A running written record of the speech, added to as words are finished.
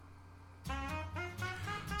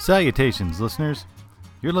Salutations, listeners.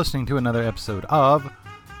 You're listening to another episode of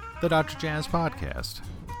the Dr. Jazz Podcast,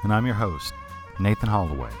 and I'm your host, Nathan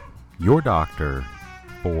Holloway, your doctor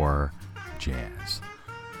for jazz.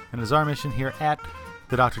 And it is our mission here at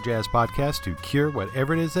the Dr. Jazz Podcast to cure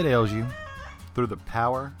whatever it is that ails you through the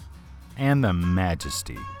power and the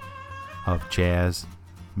majesty of jazz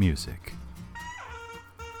music.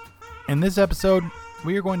 In this episode,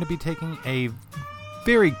 we are going to be taking a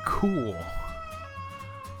very cool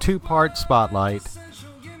two-part spotlight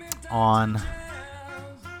on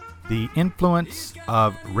the influence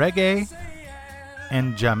of reggae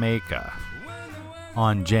and Jamaica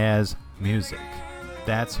on jazz music.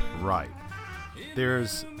 That's right.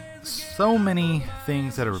 There's so many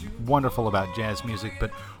things that are wonderful about jazz music, but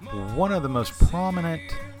one of the most prominent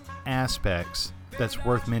aspects that's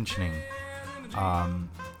worth mentioning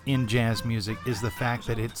in jazz music is the fact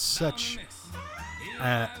that it's such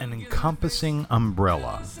an encompassing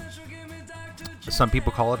umbrella. Some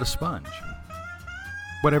people call it a sponge.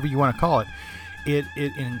 Whatever you want to call it. It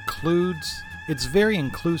includes, it's very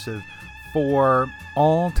inclusive for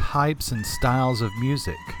all types and styles of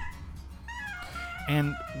music.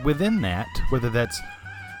 And within that, whether that's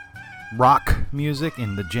rock music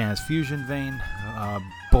in the jazz fusion vein,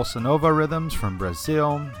 bossa nova rhythms from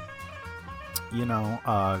Brazil,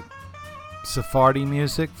 Sephardi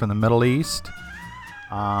music from the Middle East,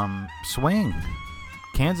 swing,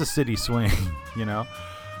 Kansas City swing, the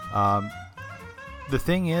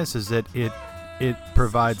thing is that it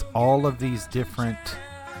provides all of these different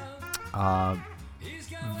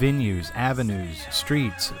venues, avenues,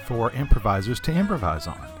 streets for improvisers to improvise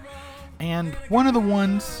on. And one of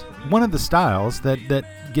the styles that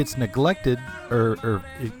gets neglected or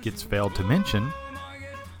it gets failed to mention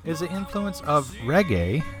is the influence of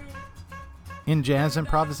reggae in jazz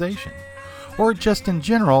improvisation. Or just in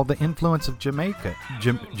general, the influence of Jamaica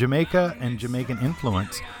and Jamaican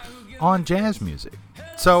influence on jazz music.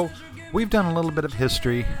 So we've done a little bit of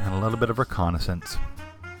history and a little bit of reconnaissance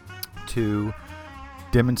to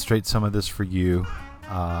demonstrate some of this for you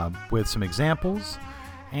with some examples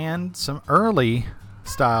and some early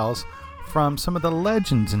styles from some of the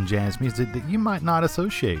legends in jazz music that you might not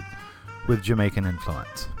associate with Jamaican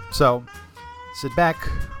influence. So sit back,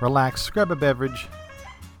 relax, grab a beverage,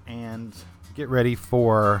 and get ready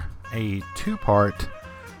for a two-part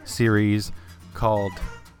series called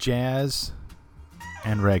Jazz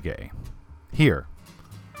and Reggae here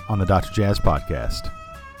on the Dr. Jazz Podcast.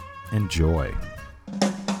 Enjoy.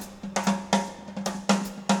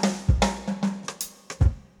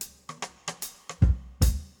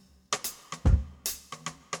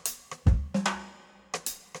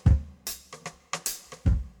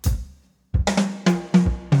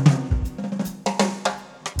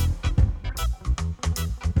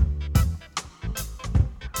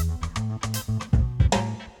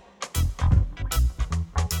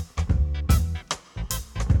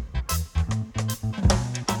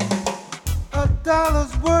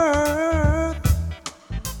 $1 worth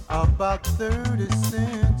about 30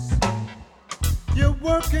 cents. You're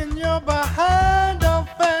working your behind off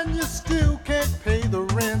and you still can't pay the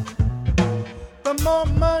rent. The more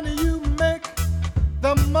money you make,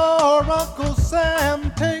 the more Uncle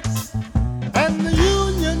Sam takes, and the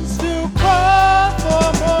union still cries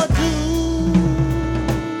for more dues.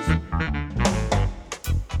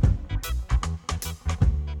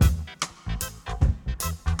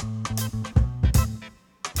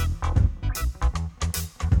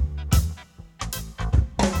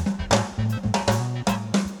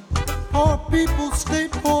 People stay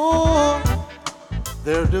poor,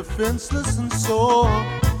 they're defenseless and sore.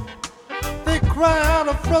 They cry out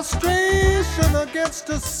of frustration against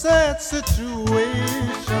a sad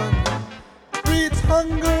situation. Breeds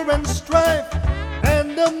hunger and strife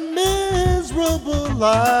and a miserable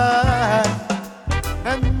life.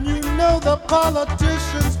 And you know the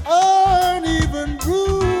politicians aren't even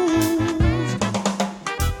bruised,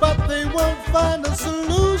 but they won't find a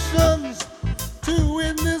solution to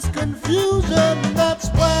win this confusion. That's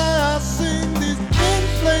why I sing these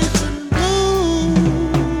inflation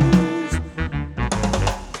blues.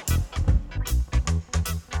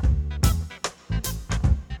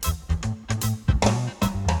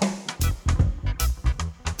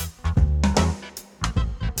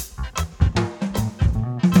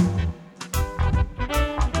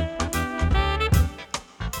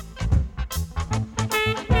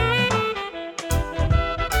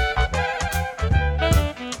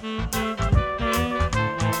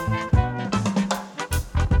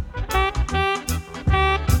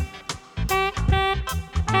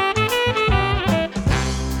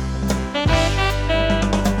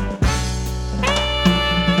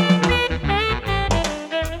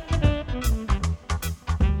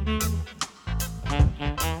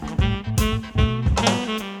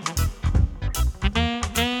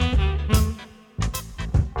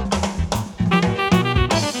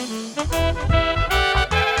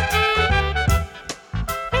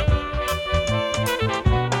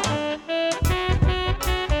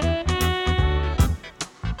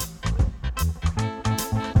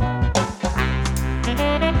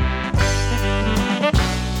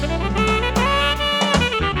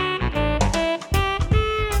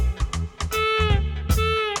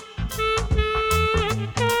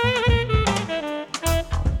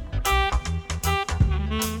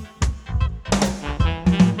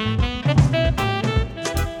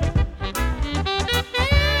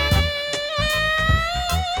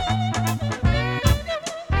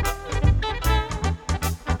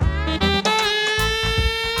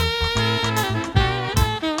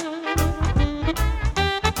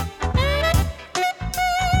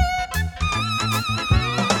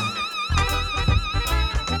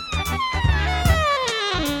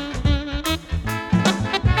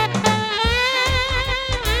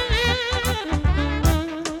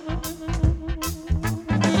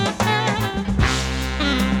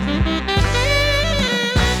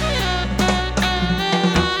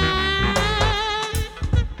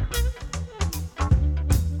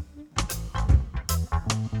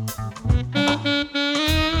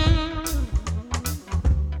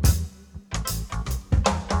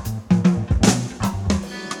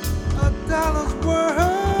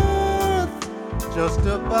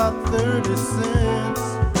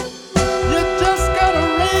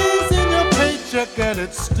 back and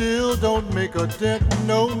it still don't make a dent.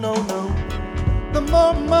 No, no, no. The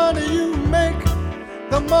more money you make,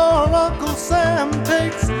 the more Uncle Sam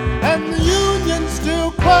takes, and the union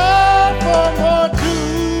still cry for more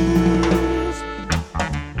dues.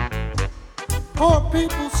 Poor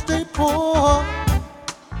people stay poor,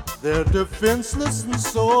 they're defenseless and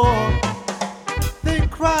sore. They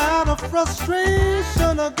cry out of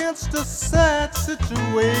frustration against a sad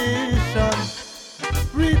situation.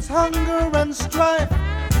 Breeds hunger and strife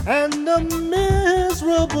and a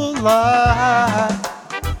miserable life.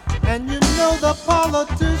 And you know the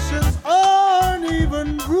politicians aren't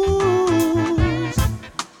even bruised,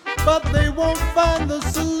 but they won't find the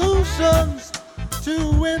solutions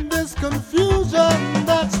to end this confusion.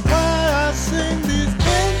 That's why I sing these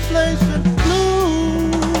inflation blues.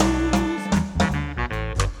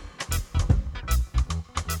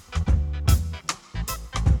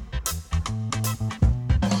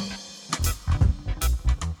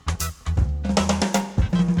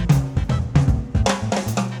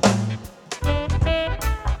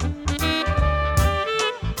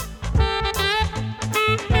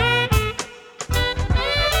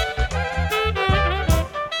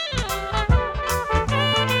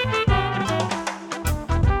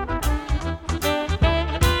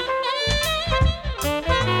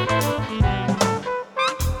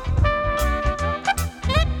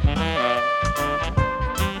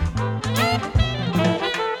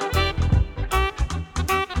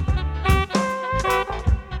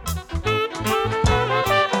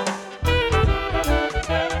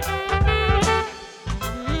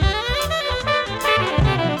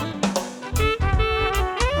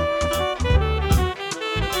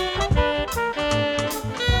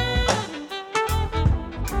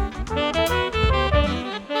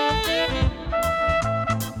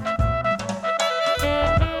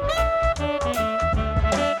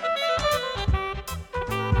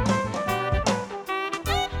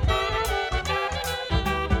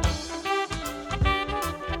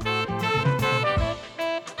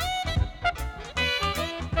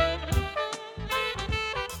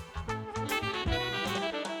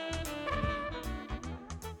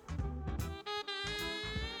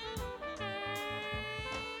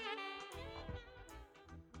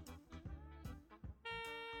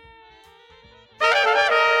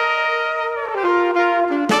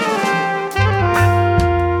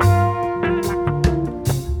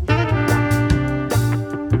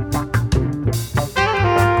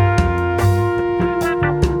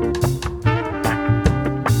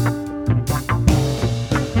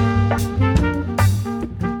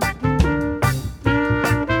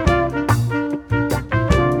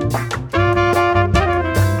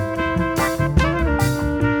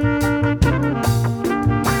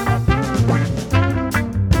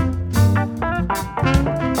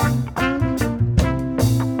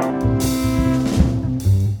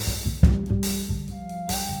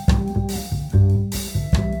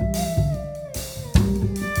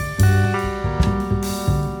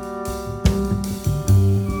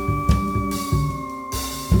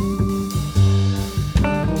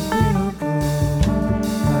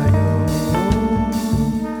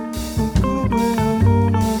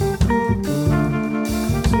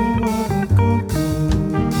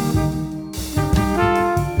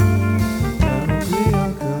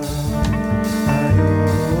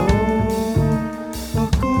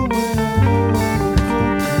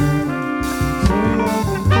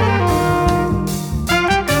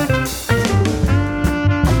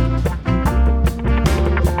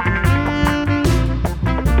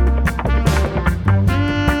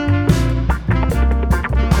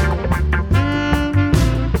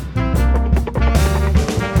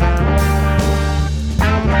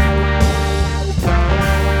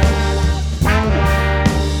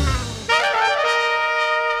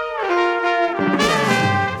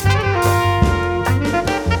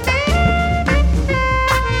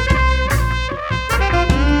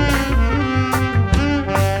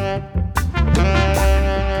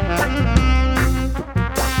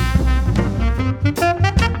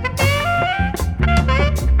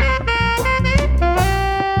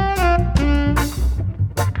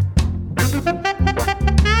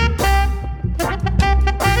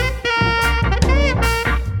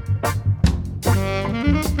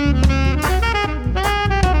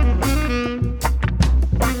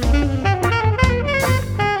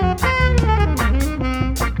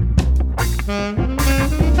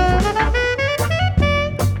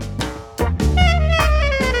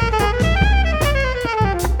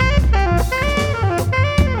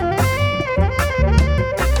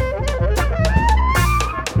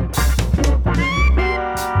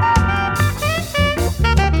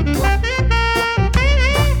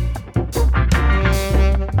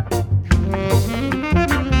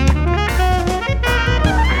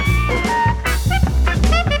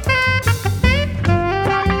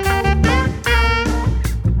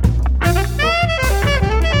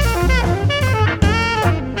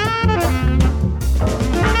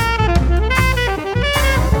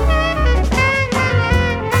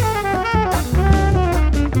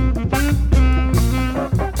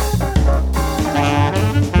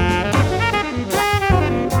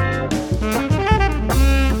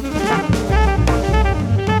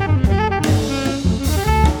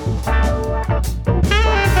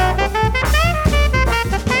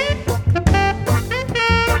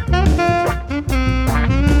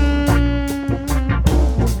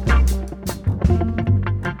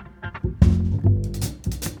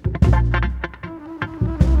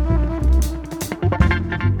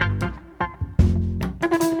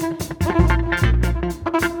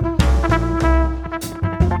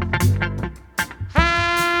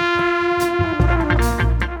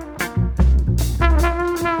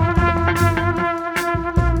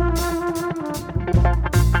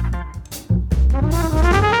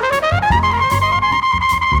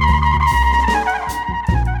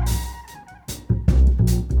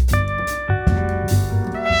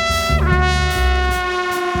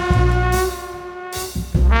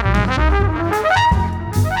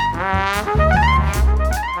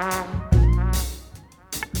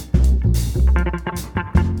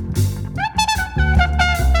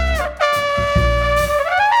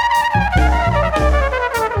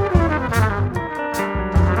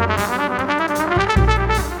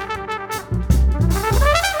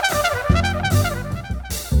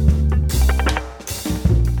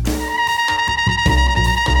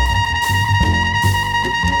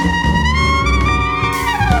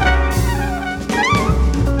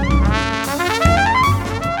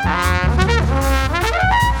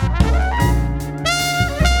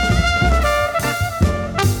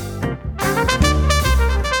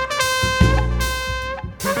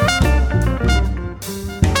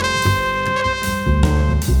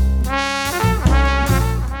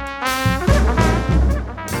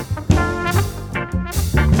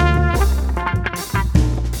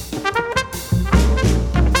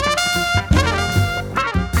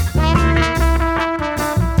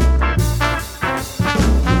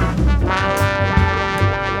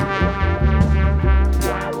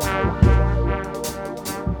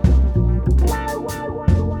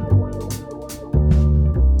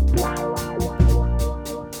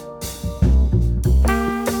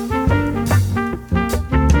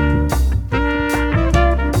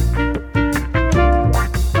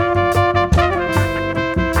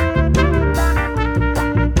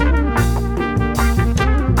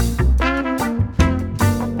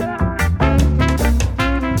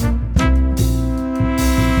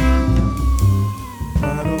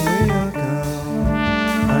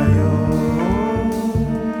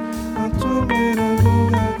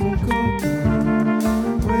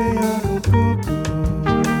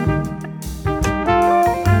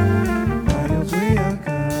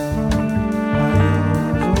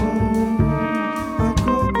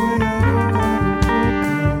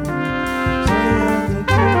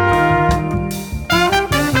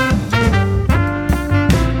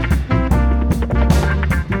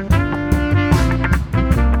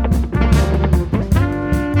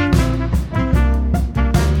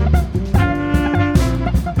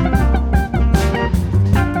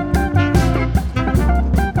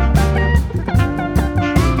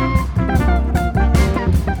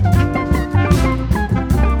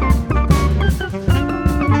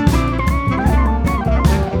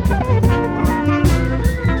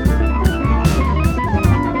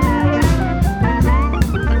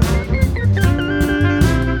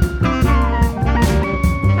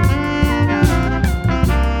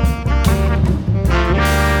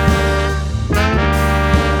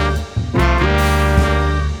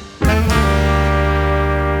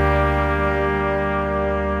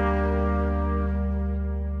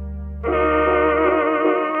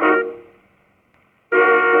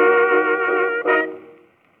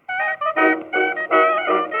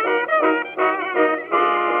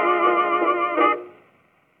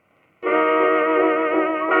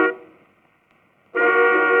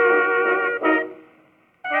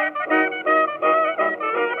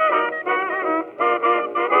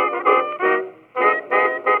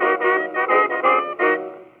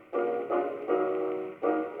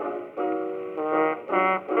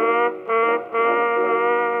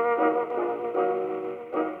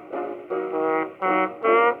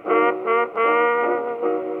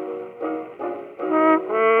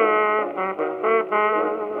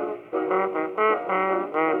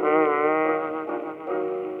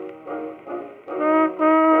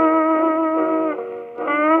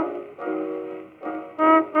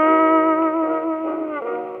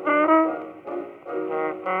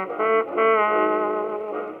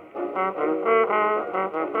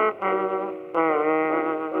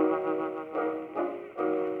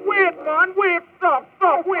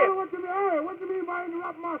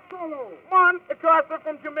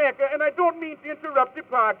 Jamaica, and I don't mean to interrupt the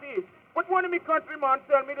party, but one of me countrymen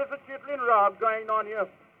tell me there's a chitlin rag going on here.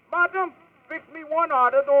 Madam, fix me one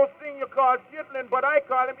order, those things you call chitlin, but I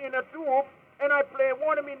call them in a tube, and I play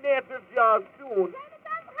one of me native jazz tunes.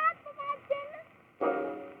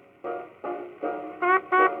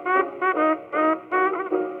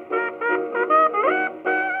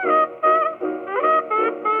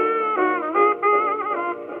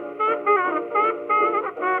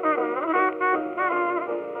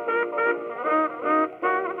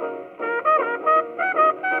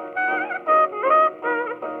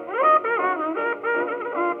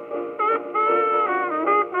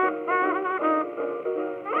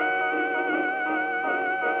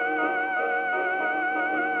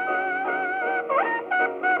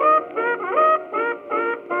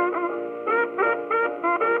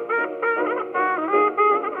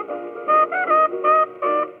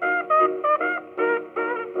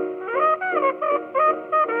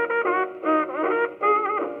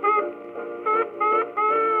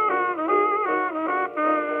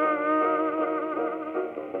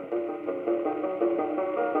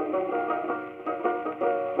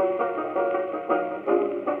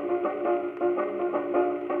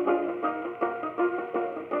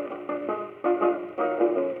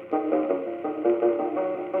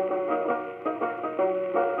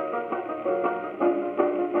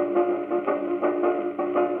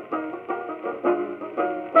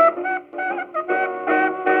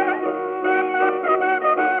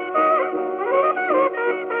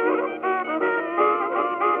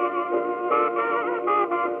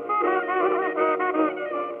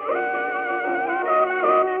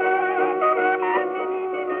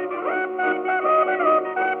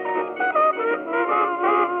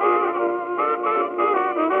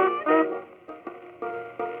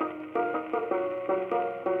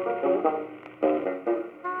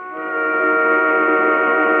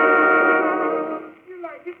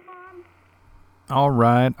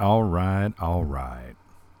 All right.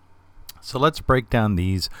 So let's break down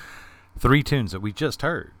these three tunes that we just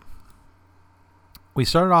heard. We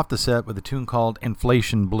started off the set with a tune called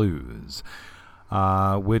Inflation Blues,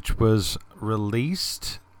 which was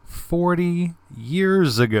released 40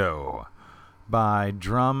 years ago by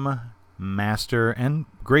drum master and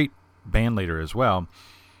great band leader as well,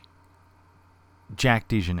 Jack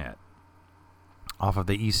DeJohnette, off of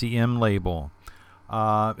the ECM label.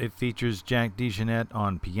 It features Jack DeJohnette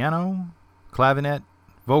on piano, clavinet,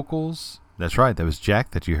 vocals. That's right, that was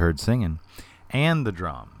Jack that you heard singing, and the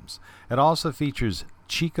drums. It also features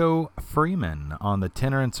Chico Freeman on the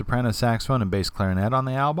tenor and soprano saxophone and bass clarinet on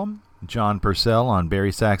the album, John Purcell on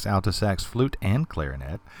bari sax, alto sax, flute, and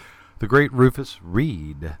clarinet, the great Rufus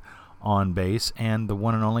Reed on bass, and the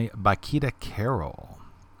one and only Bakita Carroll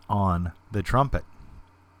on the trumpet.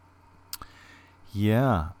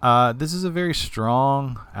 Yeah, this is a very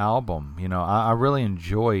strong album. You know, I really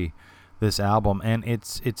enjoy this album, and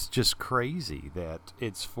it's just crazy that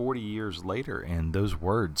it's 40 years later and those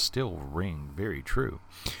words still ring very true.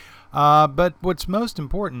 But what's most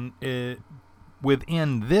important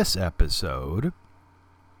within this episode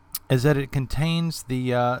is that it contains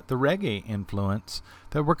the reggae influence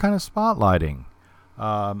that we're kind of spotlighting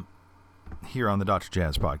here on the Dr.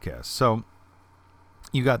 Jazz Podcast. So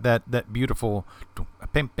you got that beautiful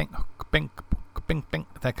ping, ping, ping, ping, ping,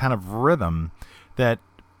 that kind of rhythm that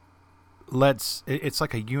it's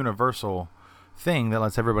like a universal thing that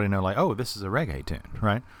lets everybody know, like, oh, this is a reggae tune,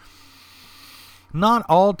 right? Not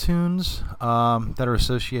all tunes that are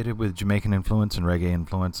associated with Jamaican influence and reggae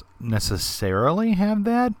influence necessarily have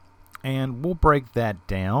that, and we'll break that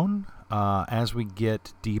down as we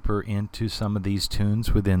get deeper into some of these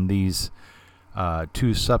tunes within these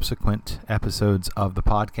two subsequent episodes of the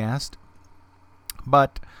podcast.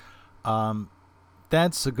 But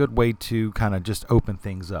that's a good way to kind of just open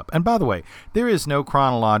things up. And by the way, there is no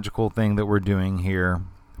chronological thing that we're doing here.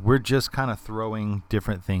 We're just kind of throwing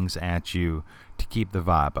different things at you to keep the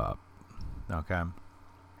vibe up. Okay?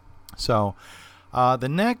 So, the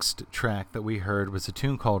next track that we heard was a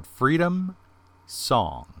tune called Freedom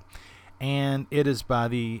Song. And it is by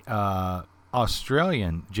the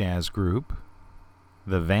Australian jazz group,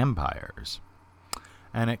 The Vampires.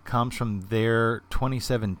 And it comes from their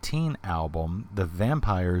 2017 album, The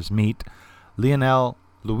Vampires Meet Lionel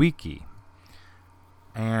Louiki.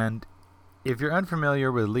 And if you're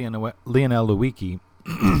unfamiliar with Lionel Louiki,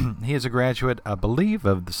 he is a graduate, I believe,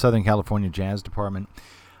 of the Southern California Jazz Department,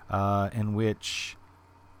 in which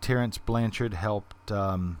Terrence Blanchard helped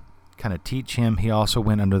kind of teach him. He also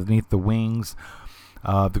went underneath the wings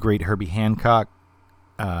of the great Herbie Hancock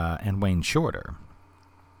and Wayne Shorter.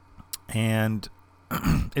 And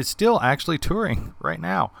is still actually touring right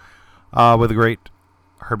now with the great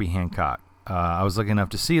Herbie Hancock. I was lucky enough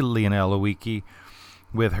to see Lionel Lewicki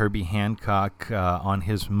with Herbie Hancock on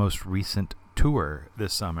his most recent tour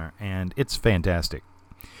this summer, and it's fantastic.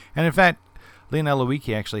 And in fact, Lionel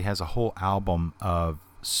Lewicki actually has a whole album of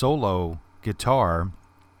solo guitar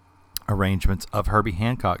arrangements of Herbie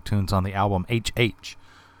Hancock tunes on the album HH,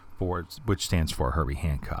 which stands for Herbie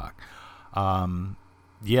Hancock.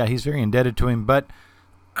 Yeah, he's very indebted to him, but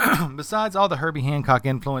besides all the Herbie Hancock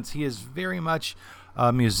influence, he is very much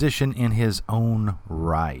a musician in his own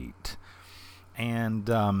right. And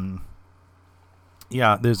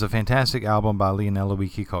yeah, there's a fantastic album by Lionel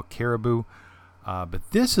Lewicki called Caribou,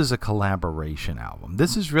 but this is a collaboration album.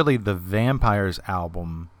 This is really the Vampires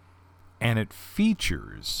album, and it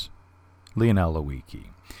features Lionel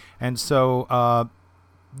Lewicki. And so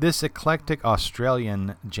this eclectic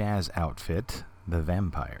Australian jazz outfit, the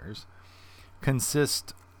Vampires,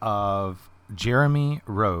 consists of Jeremy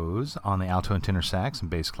Rose on the alto and tenor sax and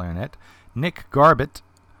bass clarinet, Nick Garbett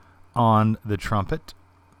on the trumpet,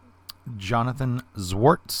 Jonathan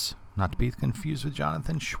Zwartz, not to be confused with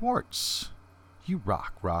Jonathan Schwartz, you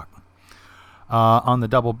rock, on the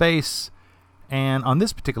double bass, and on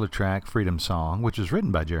this particular track, Freedom Song, which was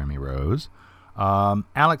written by Jeremy Rose,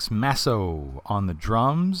 Alex Masso on the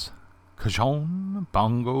drums, cajon,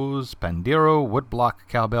 bongos, pandero, woodblock,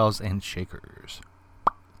 cowbells, and shakers.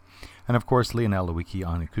 And of course, Lionel Lewicki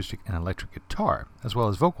on acoustic and electric guitar, as well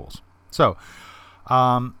as vocals. So,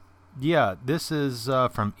 yeah, this is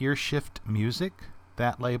from Earshift Music,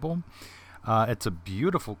 that label. It's a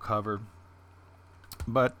beautiful cover.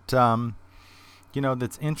 But, you know,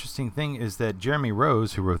 that's interesting thing is that Jeremy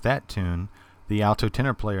Rose, who wrote that tune, the alto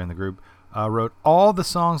tenor player in the group, wrote all the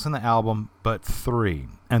songs on the album but 3.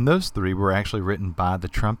 And those 3 were actually written by the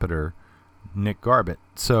trumpeter, Nick Garbett.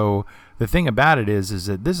 So the thing about it is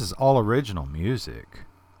that this is all original music,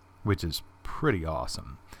 which is pretty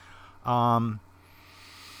awesome.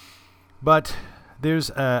 But there's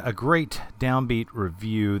a great downbeat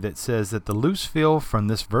review that says that the loose feel from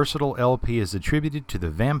this versatile LP is attributed to the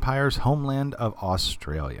Vampires' homeland of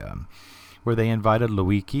Australia, where they invited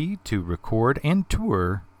Lewicki to record and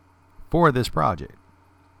tour for this project.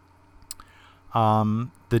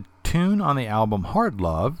 The tune on the album Hard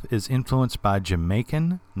Love is influenced by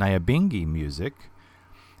Jamaican Nyabingi music,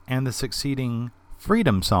 and the succeeding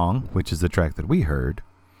Freedom Song, which is the track that we heard,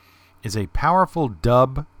 is a powerful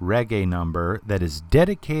dub reggae number that is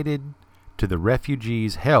dedicated to the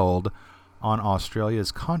refugees held on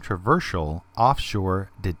Australia's controversial offshore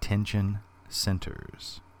detention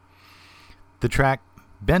centers. The track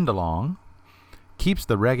Bend Along keeps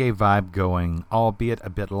the reggae vibe going, albeit a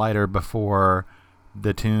bit lighter, before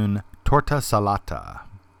the tune Torta Salata,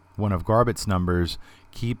 one of Garbett's numbers,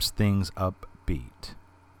 keeps things upbeat.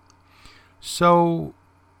 So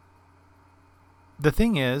the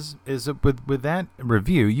thing is that with that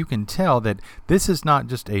review, you can tell that this is not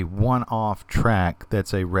just a one-off track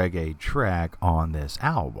that's a reggae track on this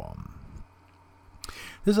album.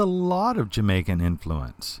 There's a lot of Jamaican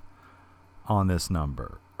influence on this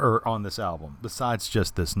number, or on this album, besides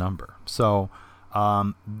just this number. So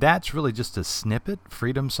that's really just a snippet,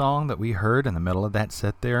 Freedom Song, that we heard in the middle of that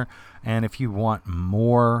set there. And if you want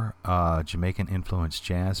more Jamaican influenced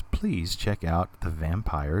jazz, please check out the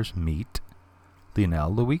Vampires meet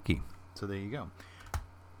Lionel Lewicki. So there you go.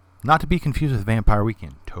 Not to be confused with Vampire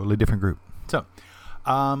Weekend. Totally different group. So,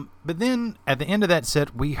 but then at the end of that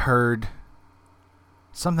set, we heard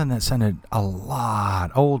something that sounded a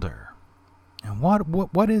lot older. And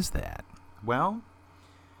what is that? Well,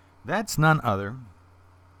 that's none other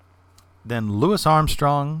than Louis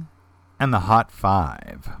Armstrong and the Hot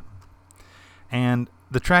Five. And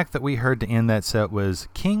the track that we heard to end that set was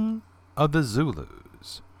King of the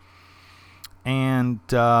Zulus. And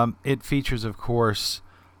it features, of course,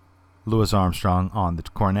 Louis Armstrong on the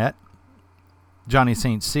cornet, Johnny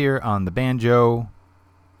St. Cyr on the banjo,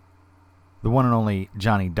 the one and only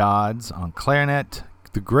Johnny Dodds on clarinet,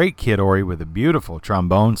 the great Kid Ory with a beautiful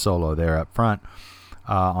trombone solo there up front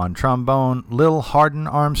on trombone, Lil Hardin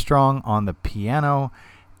Armstrong on the piano,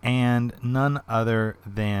 and none other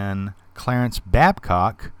than Clarence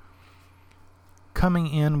Babcock coming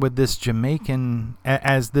in with this Jamaican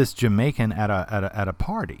as this Jamaican at a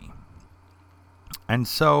party. And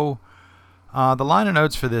so the liner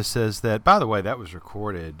notes for this says that, by the way, that was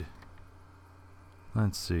recorded,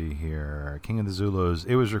 let's see here, King of the Zulus,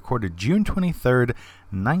 it was recorded June 23rd,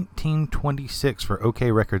 1926 for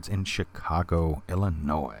OK Records in Chicago,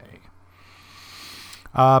 Illinois.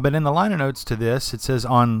 But in the liner notes to this, it says,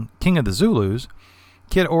 on King of the Zulus,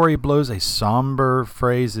 Kid Ory blows a somber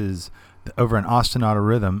phrases over an ostinato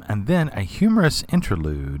rhythm, and then a humorous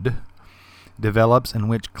interlude develops in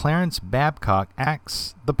which Clarence Babcock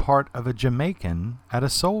acts the part of a Jamaican at a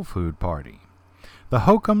soul food party. The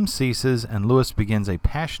hokum ceases and Lewis begins a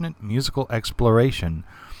passionate musical exploration,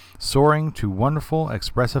 soaring to wonderful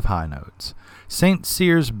expressive high notes. St.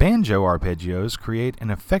 Cyr's banjo arpeggios create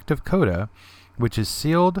an effective coda, which is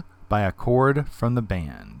sealed by a chord from the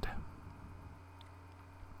band.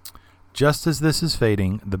 Just as this is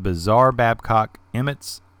fading, the bizarre Babcock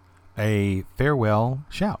emits a farewell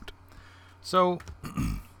shout. So,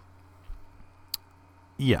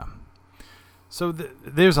 yeah. So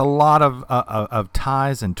there's a lot of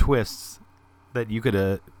ties and twists that you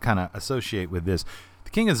could kind of associate with this. The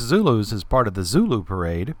King of the Zulus is part of the Zulu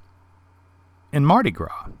parade in Mardi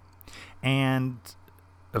Gras. And,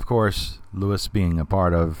 of course, Lewis being a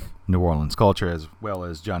part of New Orleans culture, as well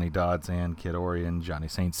as Johnny Dodds and Kid Ory and Johnny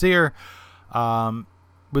St. Cyr,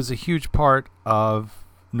 was a huge part of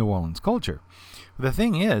New Orleans culture. The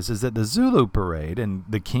thing is that the Zulu parade and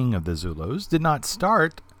the King of the Zulus did not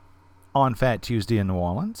start on Fat Tuesday in New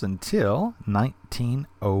Orleans until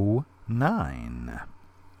 1909.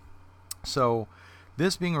 So,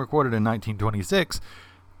 this being recorded in 1926,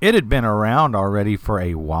 it had been around already for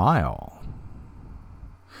a while.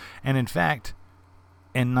 And in fact,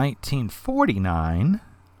 in 1949,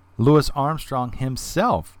 Louis Armstrong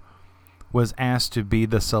himself was asked to be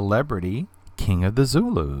the celebrity King of the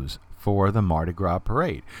Zulus for the Mardi Gras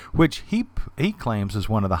parade, which he claims is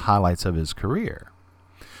one of the highlights of his career.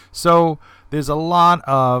 So there's a lot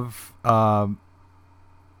of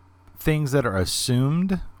things that are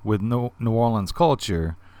assumed with New Orleans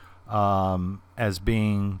culture as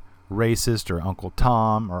being racist or Uncle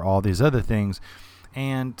Tom or all these other things.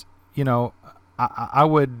 And, you know, I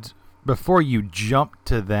would, before you jump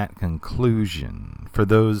to that conclusion, for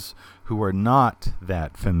those who are not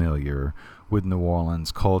that familiar with New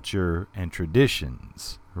Orleans culture and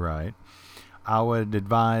traditions, right, I would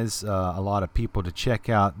advise a lot of people to check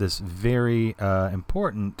out this very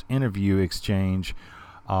important interview exchange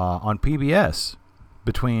on PBS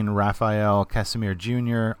between Raphael Casimir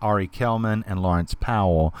Jr., Ari Kelman, and Lawrence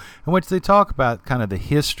Powell, in which they talk about kind of the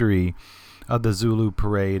history of the Zulu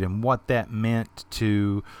parade and what that meant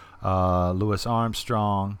to Louis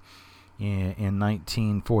Armstrong in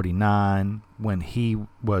 1949 when he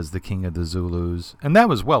was the King of the Zulus. And that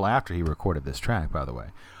was well after he recorded this track, by the way.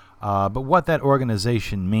 But what that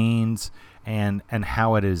organization means and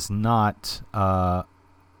how it is not a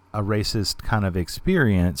racist kind of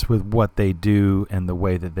experience with what they do and the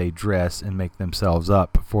way that they dress and make themselves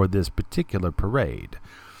up for this particular parade.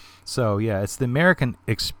 So, yeah, it's the American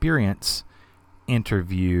Experience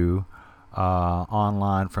interview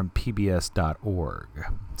online from pbs.org.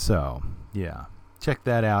 So, yeah, check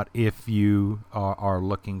that out if you are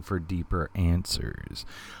looking for deeper answers.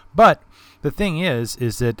 But the thing is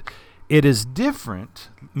that it is different,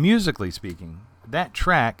 musically speaking. That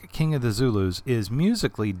track, King of the Zulus, is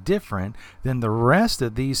musically different than the rest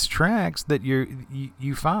of these tracks that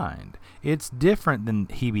you find. It's different than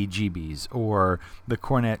Heebie Jeebies or the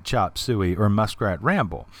Cornet Chop Suey or Muskrat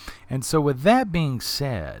Ramble. And so with that being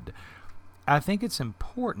said, I think it's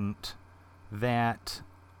important that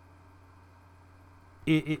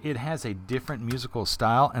it has a different musical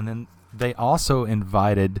style, and then they also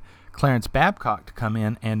invited Clarence Babcock to come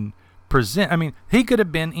in and present. I mean, he could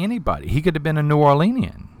have been anybody. He could have been a New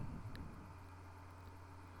Orleanian.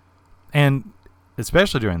 And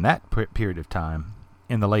especially during that period of time,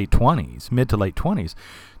 in the late 20s, mid to late 20s,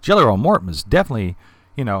 Jelly Roll Morton was definitely,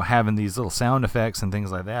 having these little sound effects and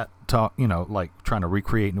things like that, like trying to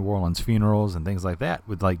recreate New Orleans funerals and things like that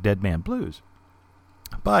with like Dead Man Blues.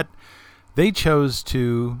 But they chose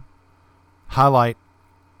to highlight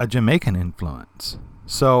a Jamaican influence.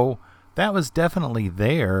 So that was definitely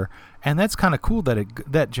there, and that's kind of cool that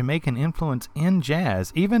that Jamaican influence in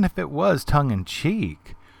jazz, even if it was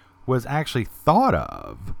tongue-in-cheek, was actually thought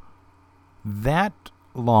of that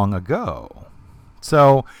long ago.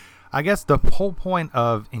 So I guess the whole point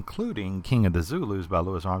of including King of the Zulus by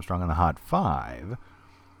Louis Armstrong in the Hot Five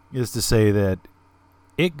is to say that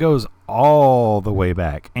it goes all the way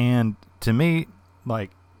back. And to me,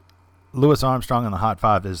 like, Louis Armstrong and the Hot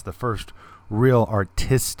Five is the first real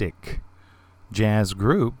artistic jazz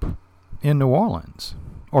group in New Orleans,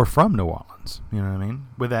 or from New Orleans, you know what I mean,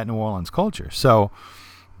 with that New Orleans culture. So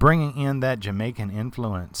bringing in that Jamaican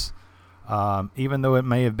influence, even though it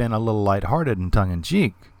may have been a little lighthearted and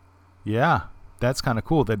tongue-in-cheek, yeah, that's kind of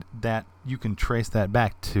cool that you can trace that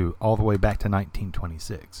back to all the way back to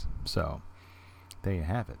 1926. So there you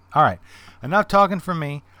have it. All right, enough talking from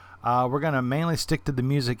me. We're going to mainly stick to the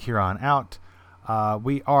music here on out.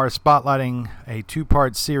 We are spotlighting a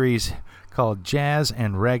 2-part series called Jazz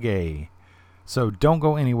and Reggae. So don't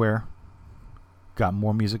go anywhere. Got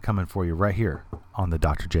more music coming for you right here on the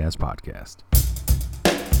Dr. Jazz Podcast.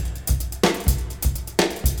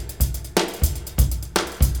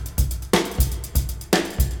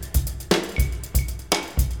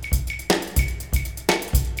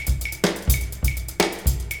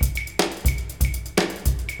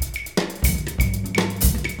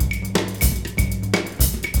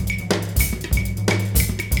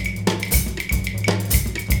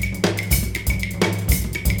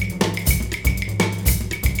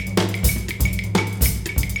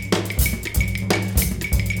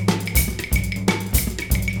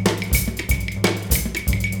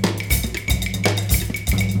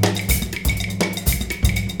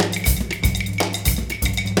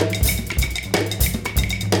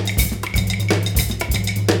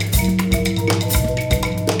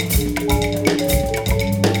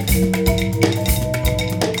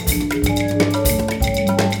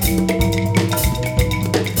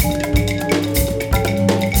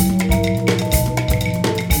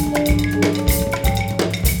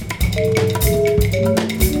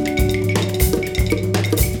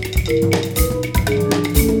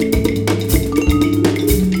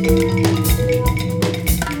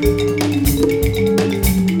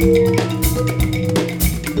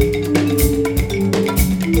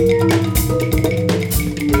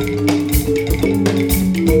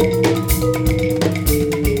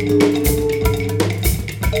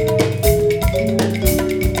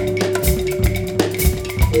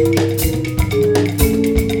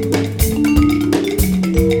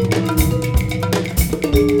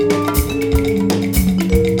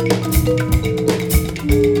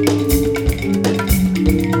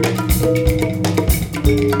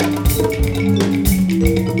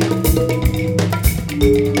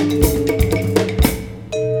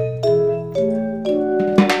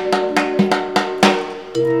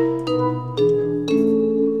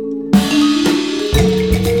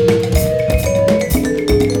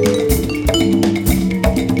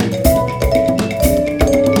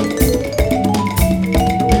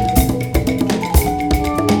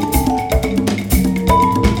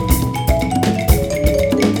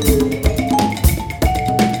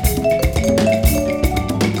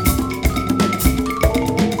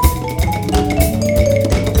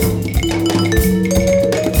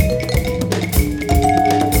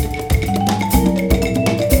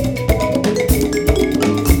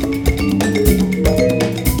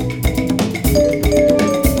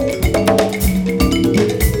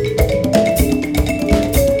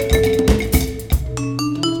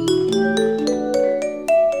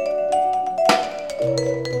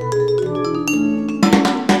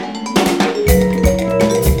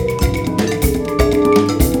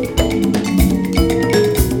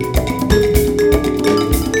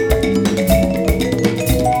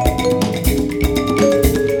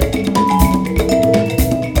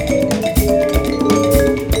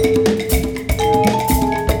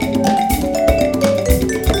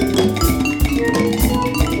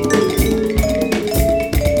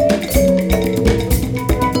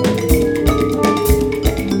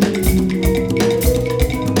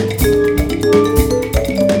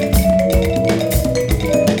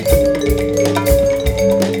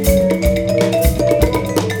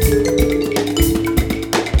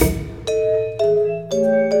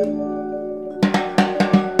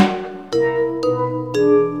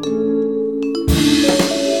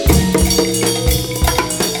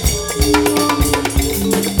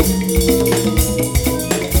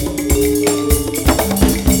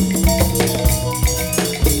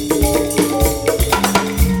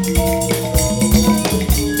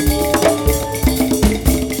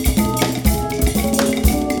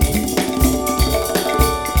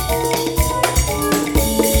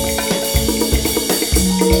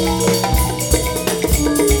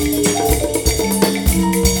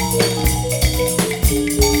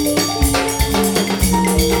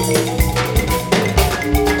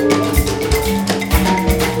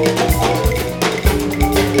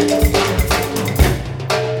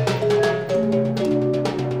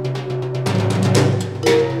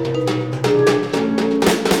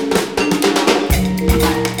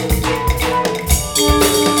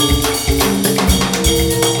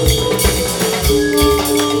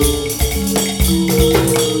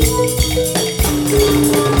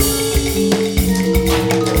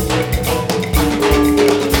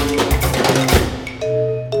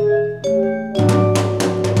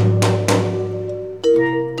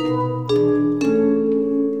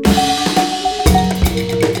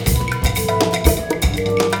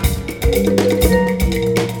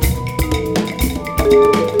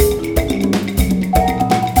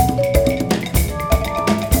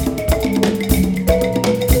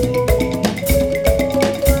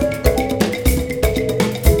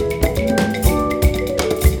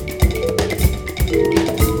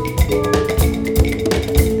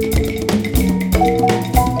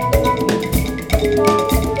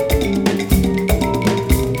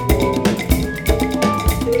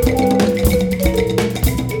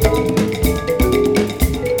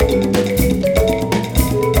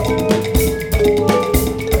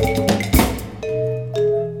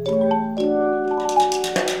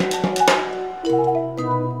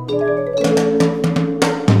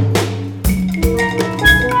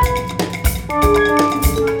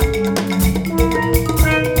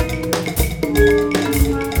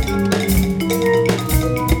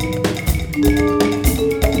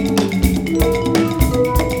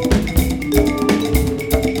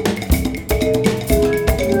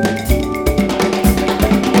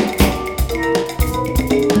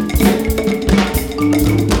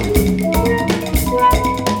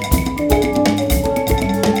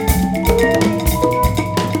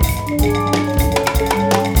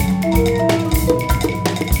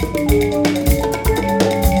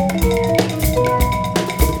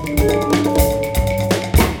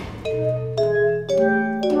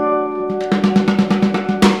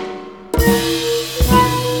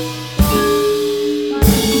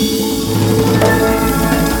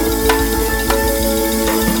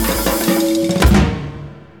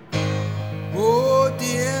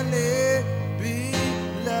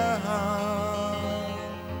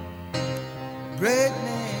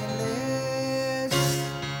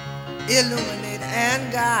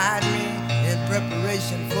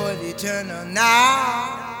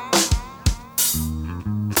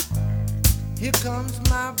 comes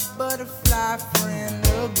my butterfly friend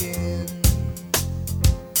again.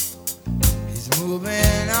 He's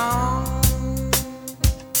moving on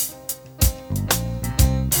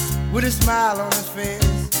with a smile on his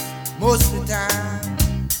face most of the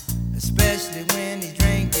time, especially when he's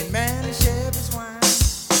drinking Manischewitz wine.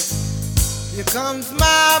 Here comes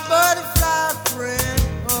my butterfly friend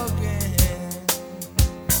again.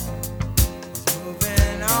 He's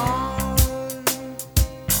moving on.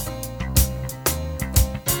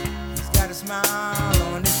 He's got a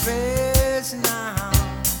smile on his face now.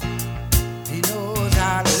 He knows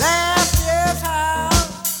how to laugh, yes, how.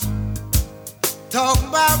 Talking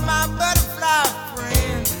about my butterfly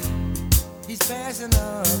friend. He's passing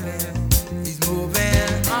up and he's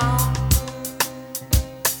moving on.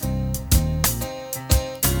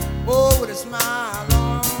 Oh, with a smile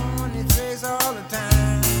on his face all the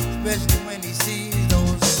time, especially when he sees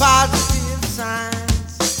those positive signs.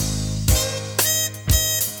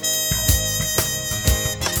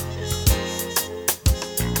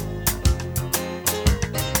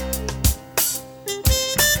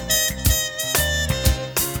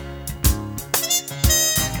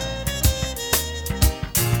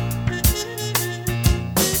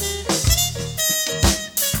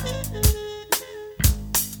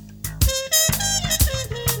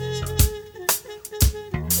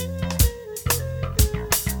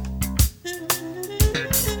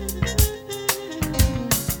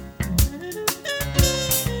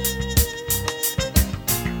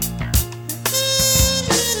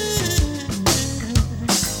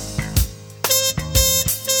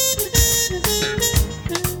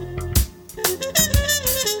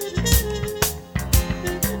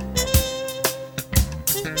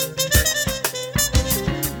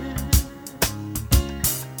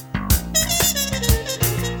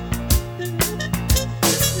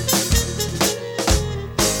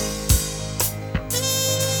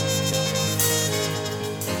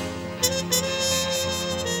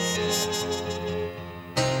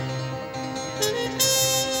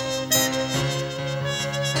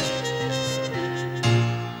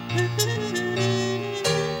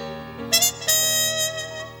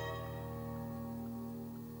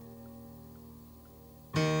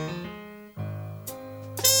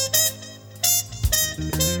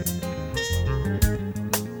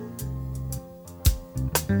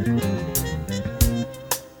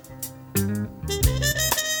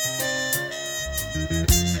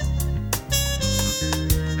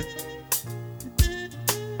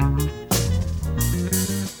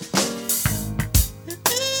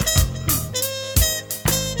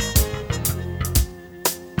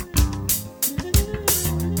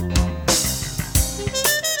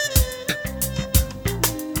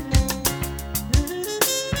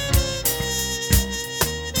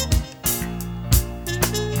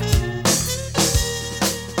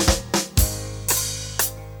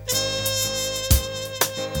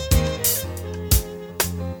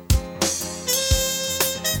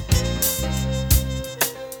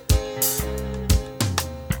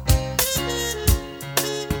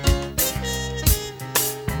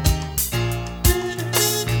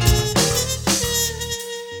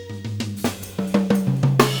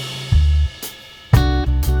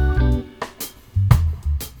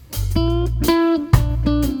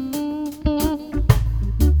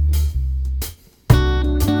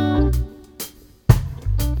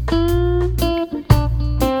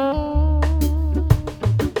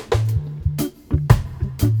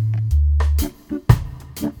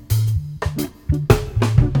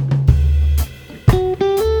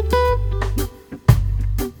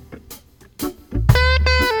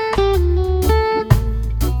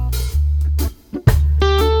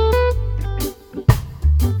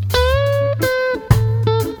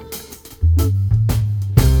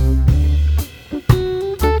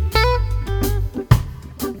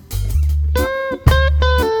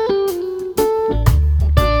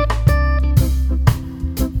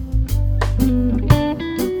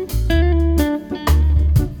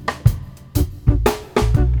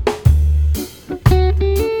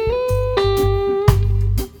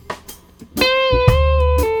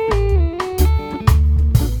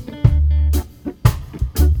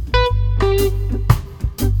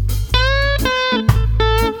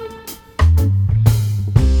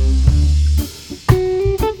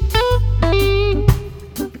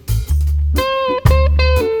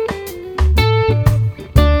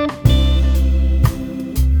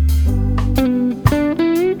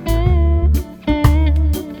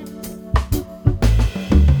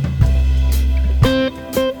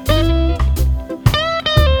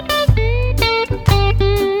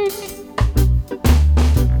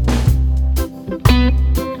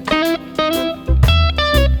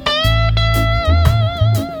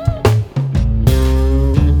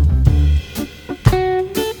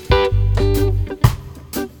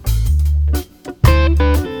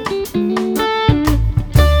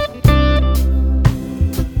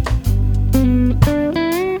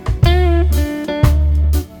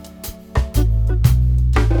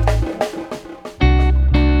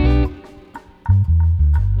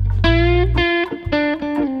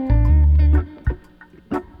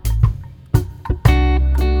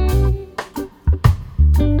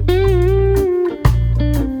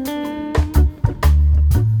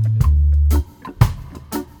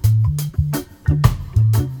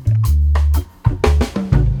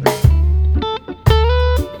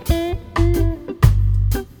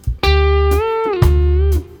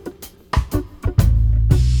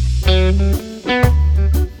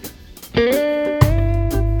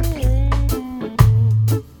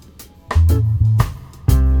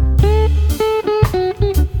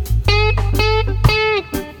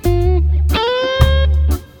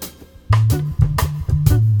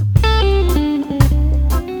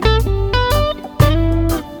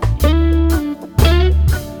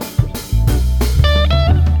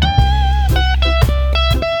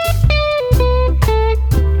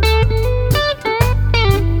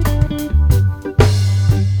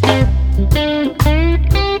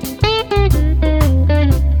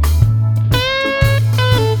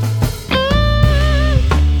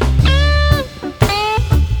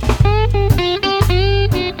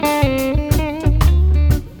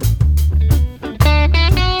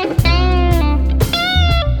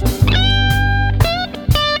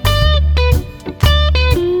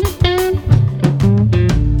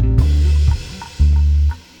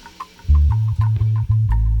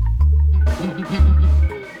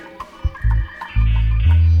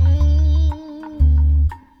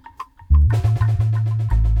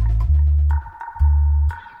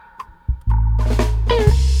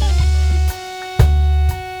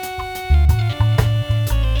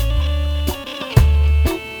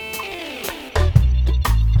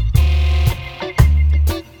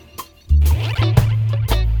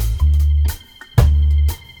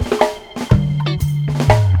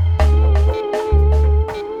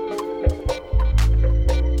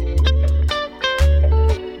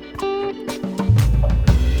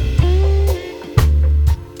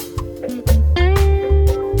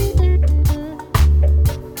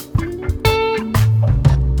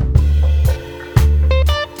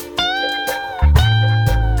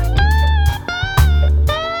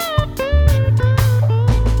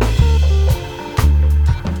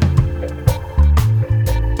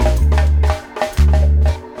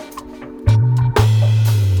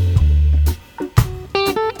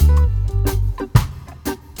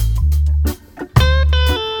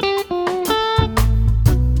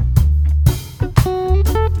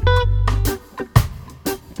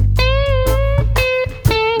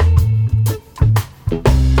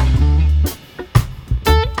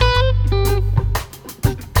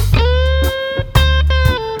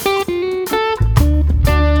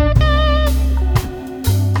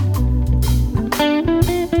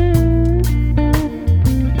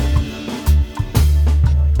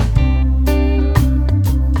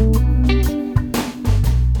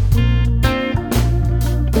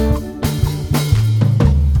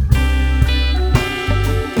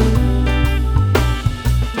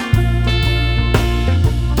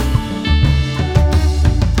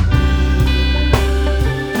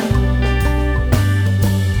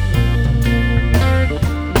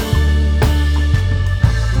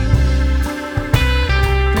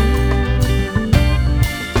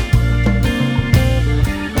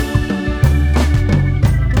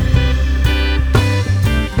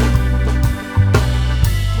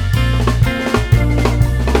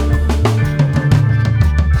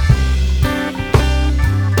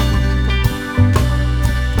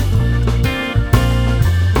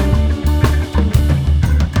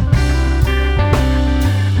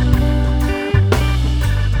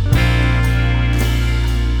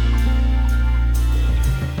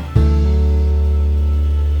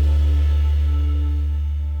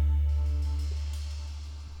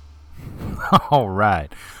 All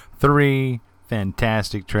right. 3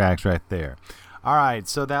 fantastic tracks right there. All right,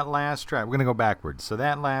 so that last track, we're going to go backwards. So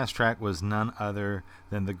that last track was none other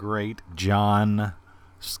than the great John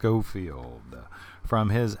Scofield from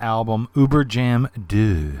his album Uber Jam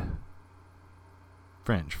 2.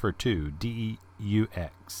 French for 2,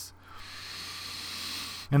 D-E-U-X.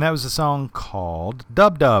 And that was a song called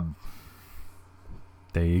Dub Dub.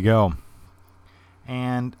 There you go.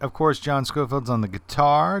 And, of course, John Scofield's on the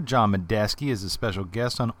guitar. John Medeski is a special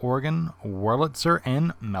guest on organ, Wurlitzer,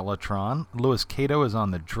 and mellotron. Louis Cato is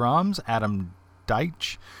on the drums. Adam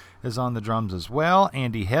Deitch is on the drums as well.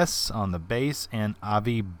 Andy Hess on the bass. And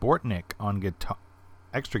Avi Bortnick on guitar,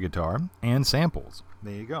 extra guitar and samples.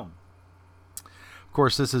 There you go. Of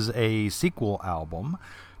course, this is a sequel album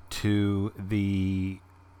to the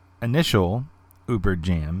initial Uber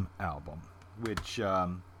Jam album, which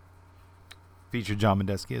featured John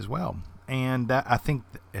Medeski as well. And that, I think,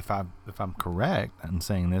 if I'm correct in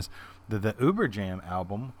saying this, the Uber Jam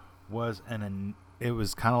album was it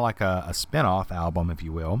was kind of like a spin-off album, if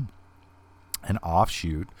you will, an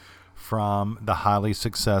offshoot from the highly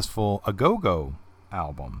successful A Go-Go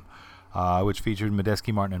album, which featured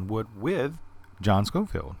Medeski, Martin, and Wood with John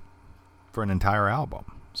Scofield for an entire album.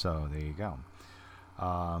 So there you go.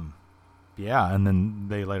 Yeah, and then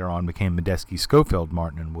they later on became Medeski, Scofield,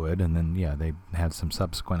 Martin, and Wood, and then, yeah, they had some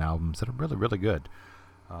subsequent albums that are really, really good.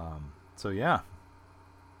 So, yeah,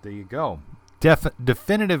 there you go.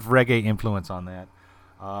 Definitive reggae influence on that.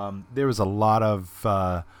 There was a lot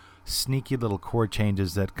of sneaky little chord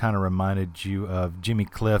changes that kind of reminded you of Jimmy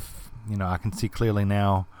Cliff. You know, I can see clearly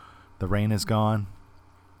now, the rain is gone.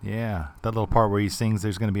 Yeah, that little part where he sings,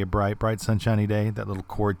 there's going to be a bright, bright, sunshiny day. That little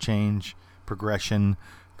chord change, progression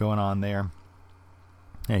going on there.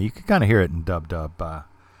 Yeah, you can kind of hear it in Dub Dub.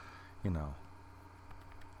 You know,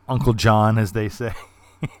 Uncle John, as they say.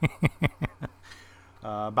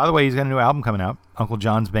 By the way, he's got a new album coming out, Uncle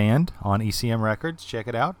John's Band, on ECM Records. Check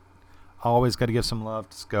it out. Always got to give some love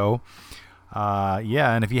to Sco.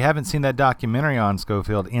 Yeah, and if you haven't seen that documentary on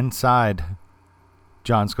Scofield, Inside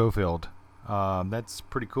John Scofield, that's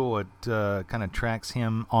pretty cool. It kind of tracks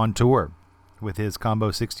him on tour with his Combo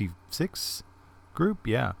 66 group.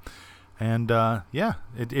 Yeah. And yeah,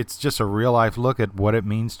 it's just a real life look at what it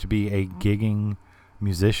means to be a gigging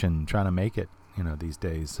musician trying to make it, you know, these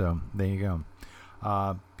days. So there you go.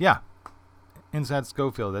 Yeah, Inside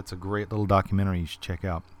Scofield, that's a great little documentary you should check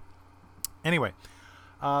out. Anyway,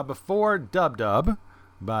 before Dub Dub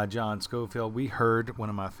by John Scofield, we heard one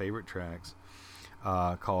of my favorite tracks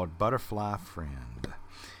called Butterfly Friend.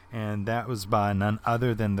 And that was by none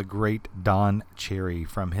other than the great Don Cherry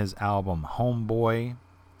from his album Homeboy,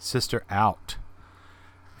 Sister Out.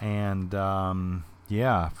 And,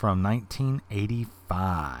 yeah, from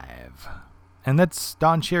 1985. And that's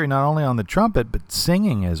Don Cherry not only on the trumpet, but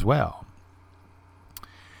singing as well.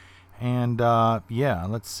 And, yeah,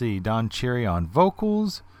 let's see. Don Cherry on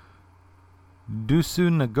vocals. Dusu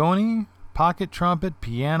Nagoni, pocket trumpet,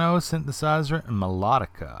 piano, synthesizer, and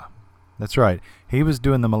melodica. That's right. He was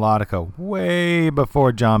doing the melodica way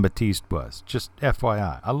before John Batiste was. Just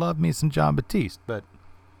FYI. I love me some John Batiste, but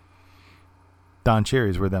Don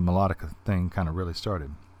Cherry's where that melodica thing kind of really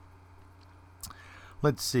started.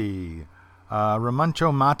 Let's see.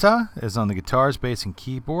 Ramuncho Mata is on the guitars, bass, and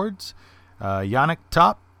keyboards. Yannick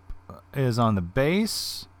Top is on the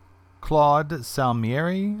bass. Claude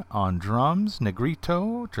Salmieri on drums.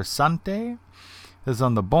 Negrito Tresante is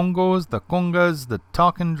on the bongos, the congas, the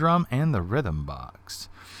talking drum, and the rhythm box.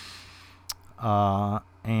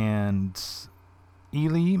 And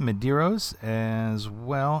Ely Medeiros, as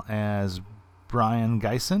well as Brian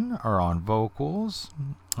Geisen, are on vocals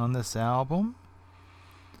on this album.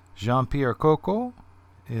 Jean-Pierre Coco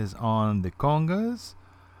is on the congas.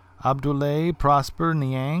 Abdoulaye Prosper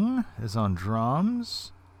Niang is on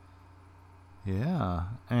drums. Yeah.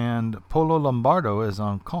 And Polo Lombardo is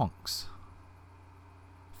on conchs.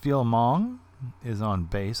 Phil Mong is on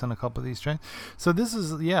bass on a couple of these tracks. So this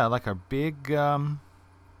is, yeah, like a big group,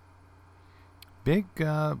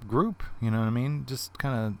 you know what I mean? Just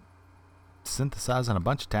kind of synthesizing a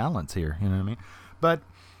bunch of talents here, you know what I mean? But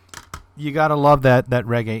you got to love that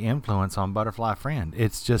reggae influence on Butterfly Friend.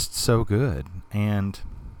 It's just so good. And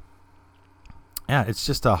yeah, it's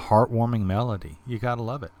just a heartwarming melody. You got to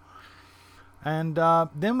love it. And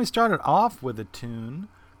then we started off with a tune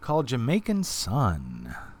called Jamaican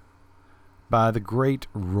Sun by the great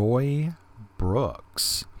Roy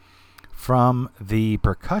Brooks from the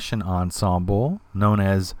percussion ensemble known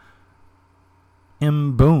as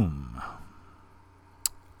Boom,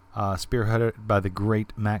 spearheaded by the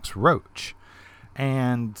great Max Roach.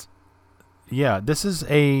 And Yeah,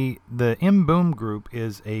 the M Boom Group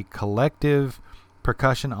is a collective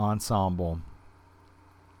percussion ensemble.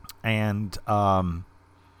 And,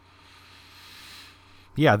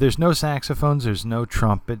 yeah, there's no saxophones, there's no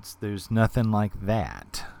trumpets, there's nothing like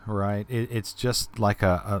that, right? It's just like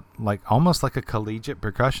almost like a collegiate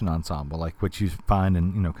percussion ensemble, like what you find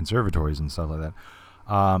in, conservatories and stuff like that.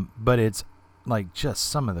 But it's like just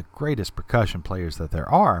some of the greatest percussion players that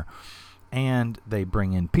there are. And they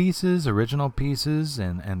bring in original pieces,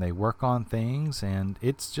 and they work on things, and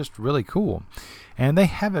it's just really cool. And they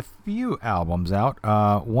have a few albums out.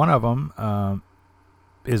 One of them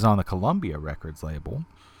is on the Columbia Records label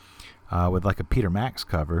with like a Peter Max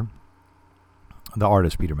cover, the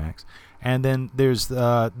artist Peter Max. And then there's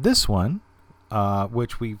this one,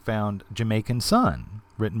 which we found, Jamaican Sun,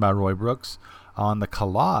 written by Roy Brooks, on the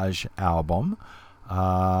Collage album,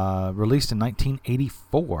 released in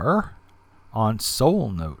 1984. On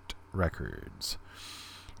Soul Note Records.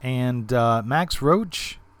 And Max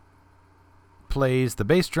Roach plays the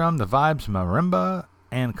bass drum, the vibes, marimba,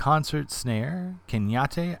 and concert snare.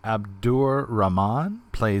 Kenyate Abdur Rahman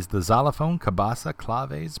plays the xylophone, cabasa,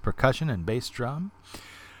 claves, percussion, and bass drum.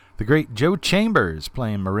 The great Joe Chambers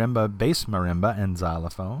playing marimba, bass marimba, and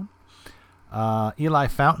xylophone. Eli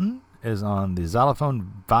Fountain is on the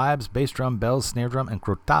xylophone, vibes, bass drum, bells, snare drum, and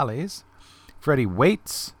crotales. Freddie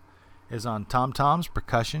Waits is on tom-toms,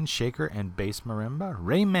 percussion, shaker, and bass marimba.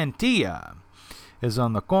 Ray Mantilla is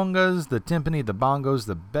on the congas, the timpani, the bongos,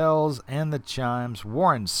 the bells, and the chimes.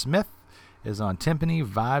 Warren Smith is on timpani,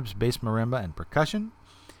 vibes, bass marimba, and percussion.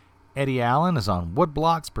 Eddie Allen is on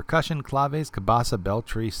woodblocks, percussion, claves, cabasa, bell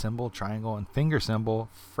tree, cymbal, triangle, and finger cymbal.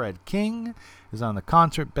 Fred King is on the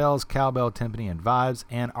concert, bells, cowbell, timpani, and vibes.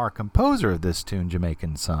 And our composer of this tune,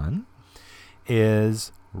 Jamaican Sun,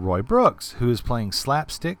 is Roy Brooks, who is playing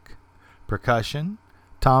slapstick, percussion,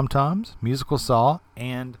 tom-toms, musical saw,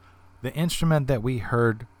 and the instrument that we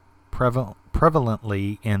heard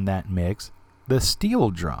prevalently in that mix, the steel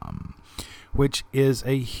drum, which is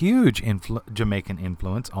a huge Jamaican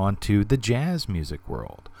influence onto the jazz music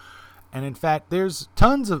world. And in fact, there's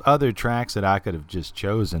tons of other tracks that I could have just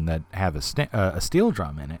chosen that have a steel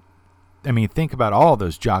drum in it. I mean, think about all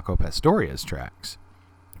those Jaco Pastorius tracks,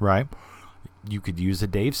 right? You could use a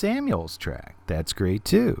Dave Samuels track. That's great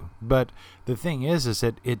too. But the thing is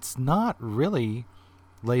that it's not really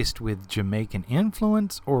laced with Jamaican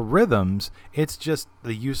influence or rhythms. It's just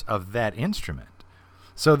the use of that instrument.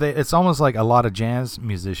 So it's almost like a lot of jazz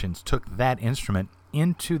musicians took that instrument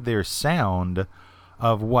into their sound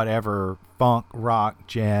of whatever funk, rock,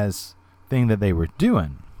 jazz thing that they were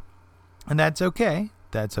doing. And that's okay.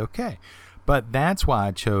 That's okay. But that's why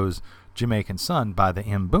I chose Jamaican Sun by the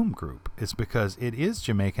M Boom Group. It's because it is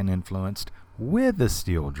Jamaican influenced with the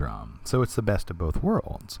steel drum. So it's the best of both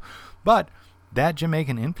worlds. But that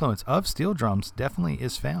Jamaican influence of steel drums definitely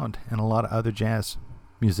is found in a lot of other jazz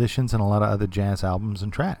musicians and a lot of other jazz albums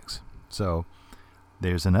and tracks. So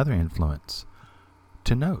there's another influence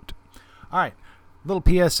to note. All right, little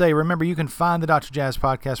PSA. Remember, you can find the Dr. Jazz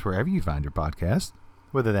Podcast wherever you find your podcast,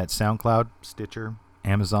 whether that's SoundCloud, Stitcher,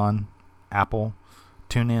 Amazon, Apple,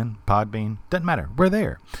 TuneIn, Podbean, doesn't matter. We're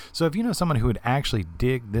there. So if you know someone who would actually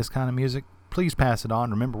dig this kind of music, please pass it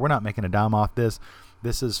on. Remember, we're not making a dime off this.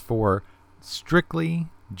 This is for strictly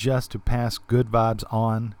just to pass good vibes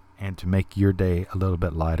on and to make your day a little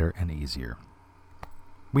bit lighter and easier.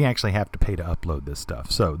 We actually have to pay to upload this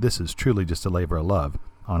stuff. So this is truly just a labor of love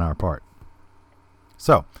on our part.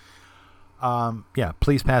 So,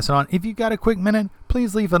 please pass it on. If you got a quick minute,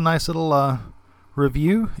 please leave a nice little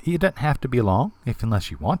review. It doesn't have to be long, unless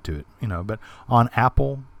you want to, but on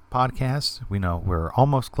Apple Podcasts, we know we're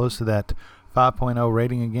almost close to that 5.0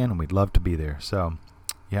 rating again, and we'd love to be there. So,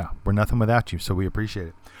 we're nothing without you, so we appreciate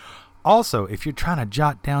it. Also, if you're trying to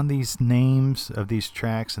jot down these names of these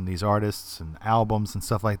tracks and these artists and albums and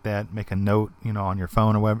stuff like that, make a note, on your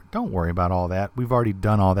phone or whatever, don't worry about all that. We've already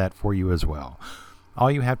done all that for you as well. All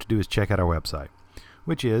you have to do is check out our website,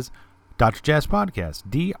 which is Dr. Jazz Podcast,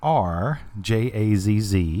 DRJAZZ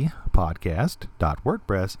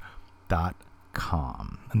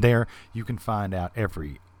podcast.wordpress.com. And there you can find out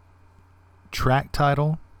every track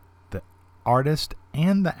title, the artist,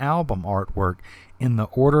 and the album artwork in the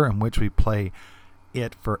order in which we play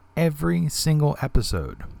it for every single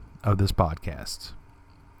episode of this podcast.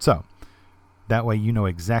 So that way you know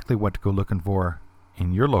exactly what to go looking for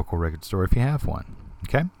in your local record store if you have one.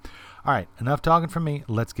 Okay? All right, enough talking from me.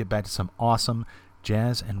 Let's get back to some awesome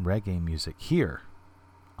jazz and reggae music here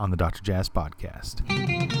on the Dr. Jazz Podcast.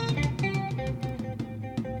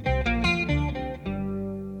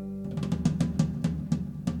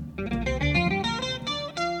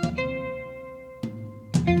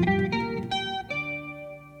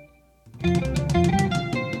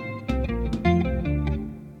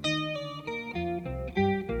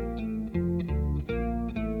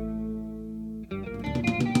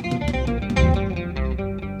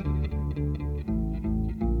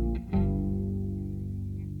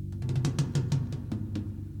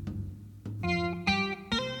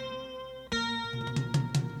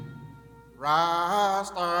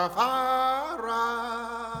 Rastafari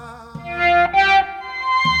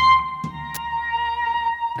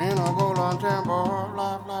in a golden temple of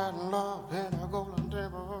life, light, and love. In a golden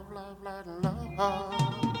temple of life, light, and love.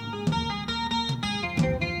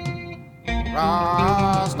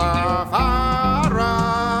 Rastafari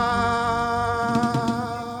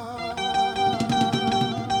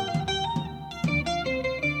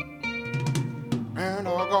in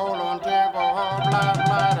a golden temple of life,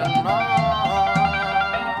 light, and love.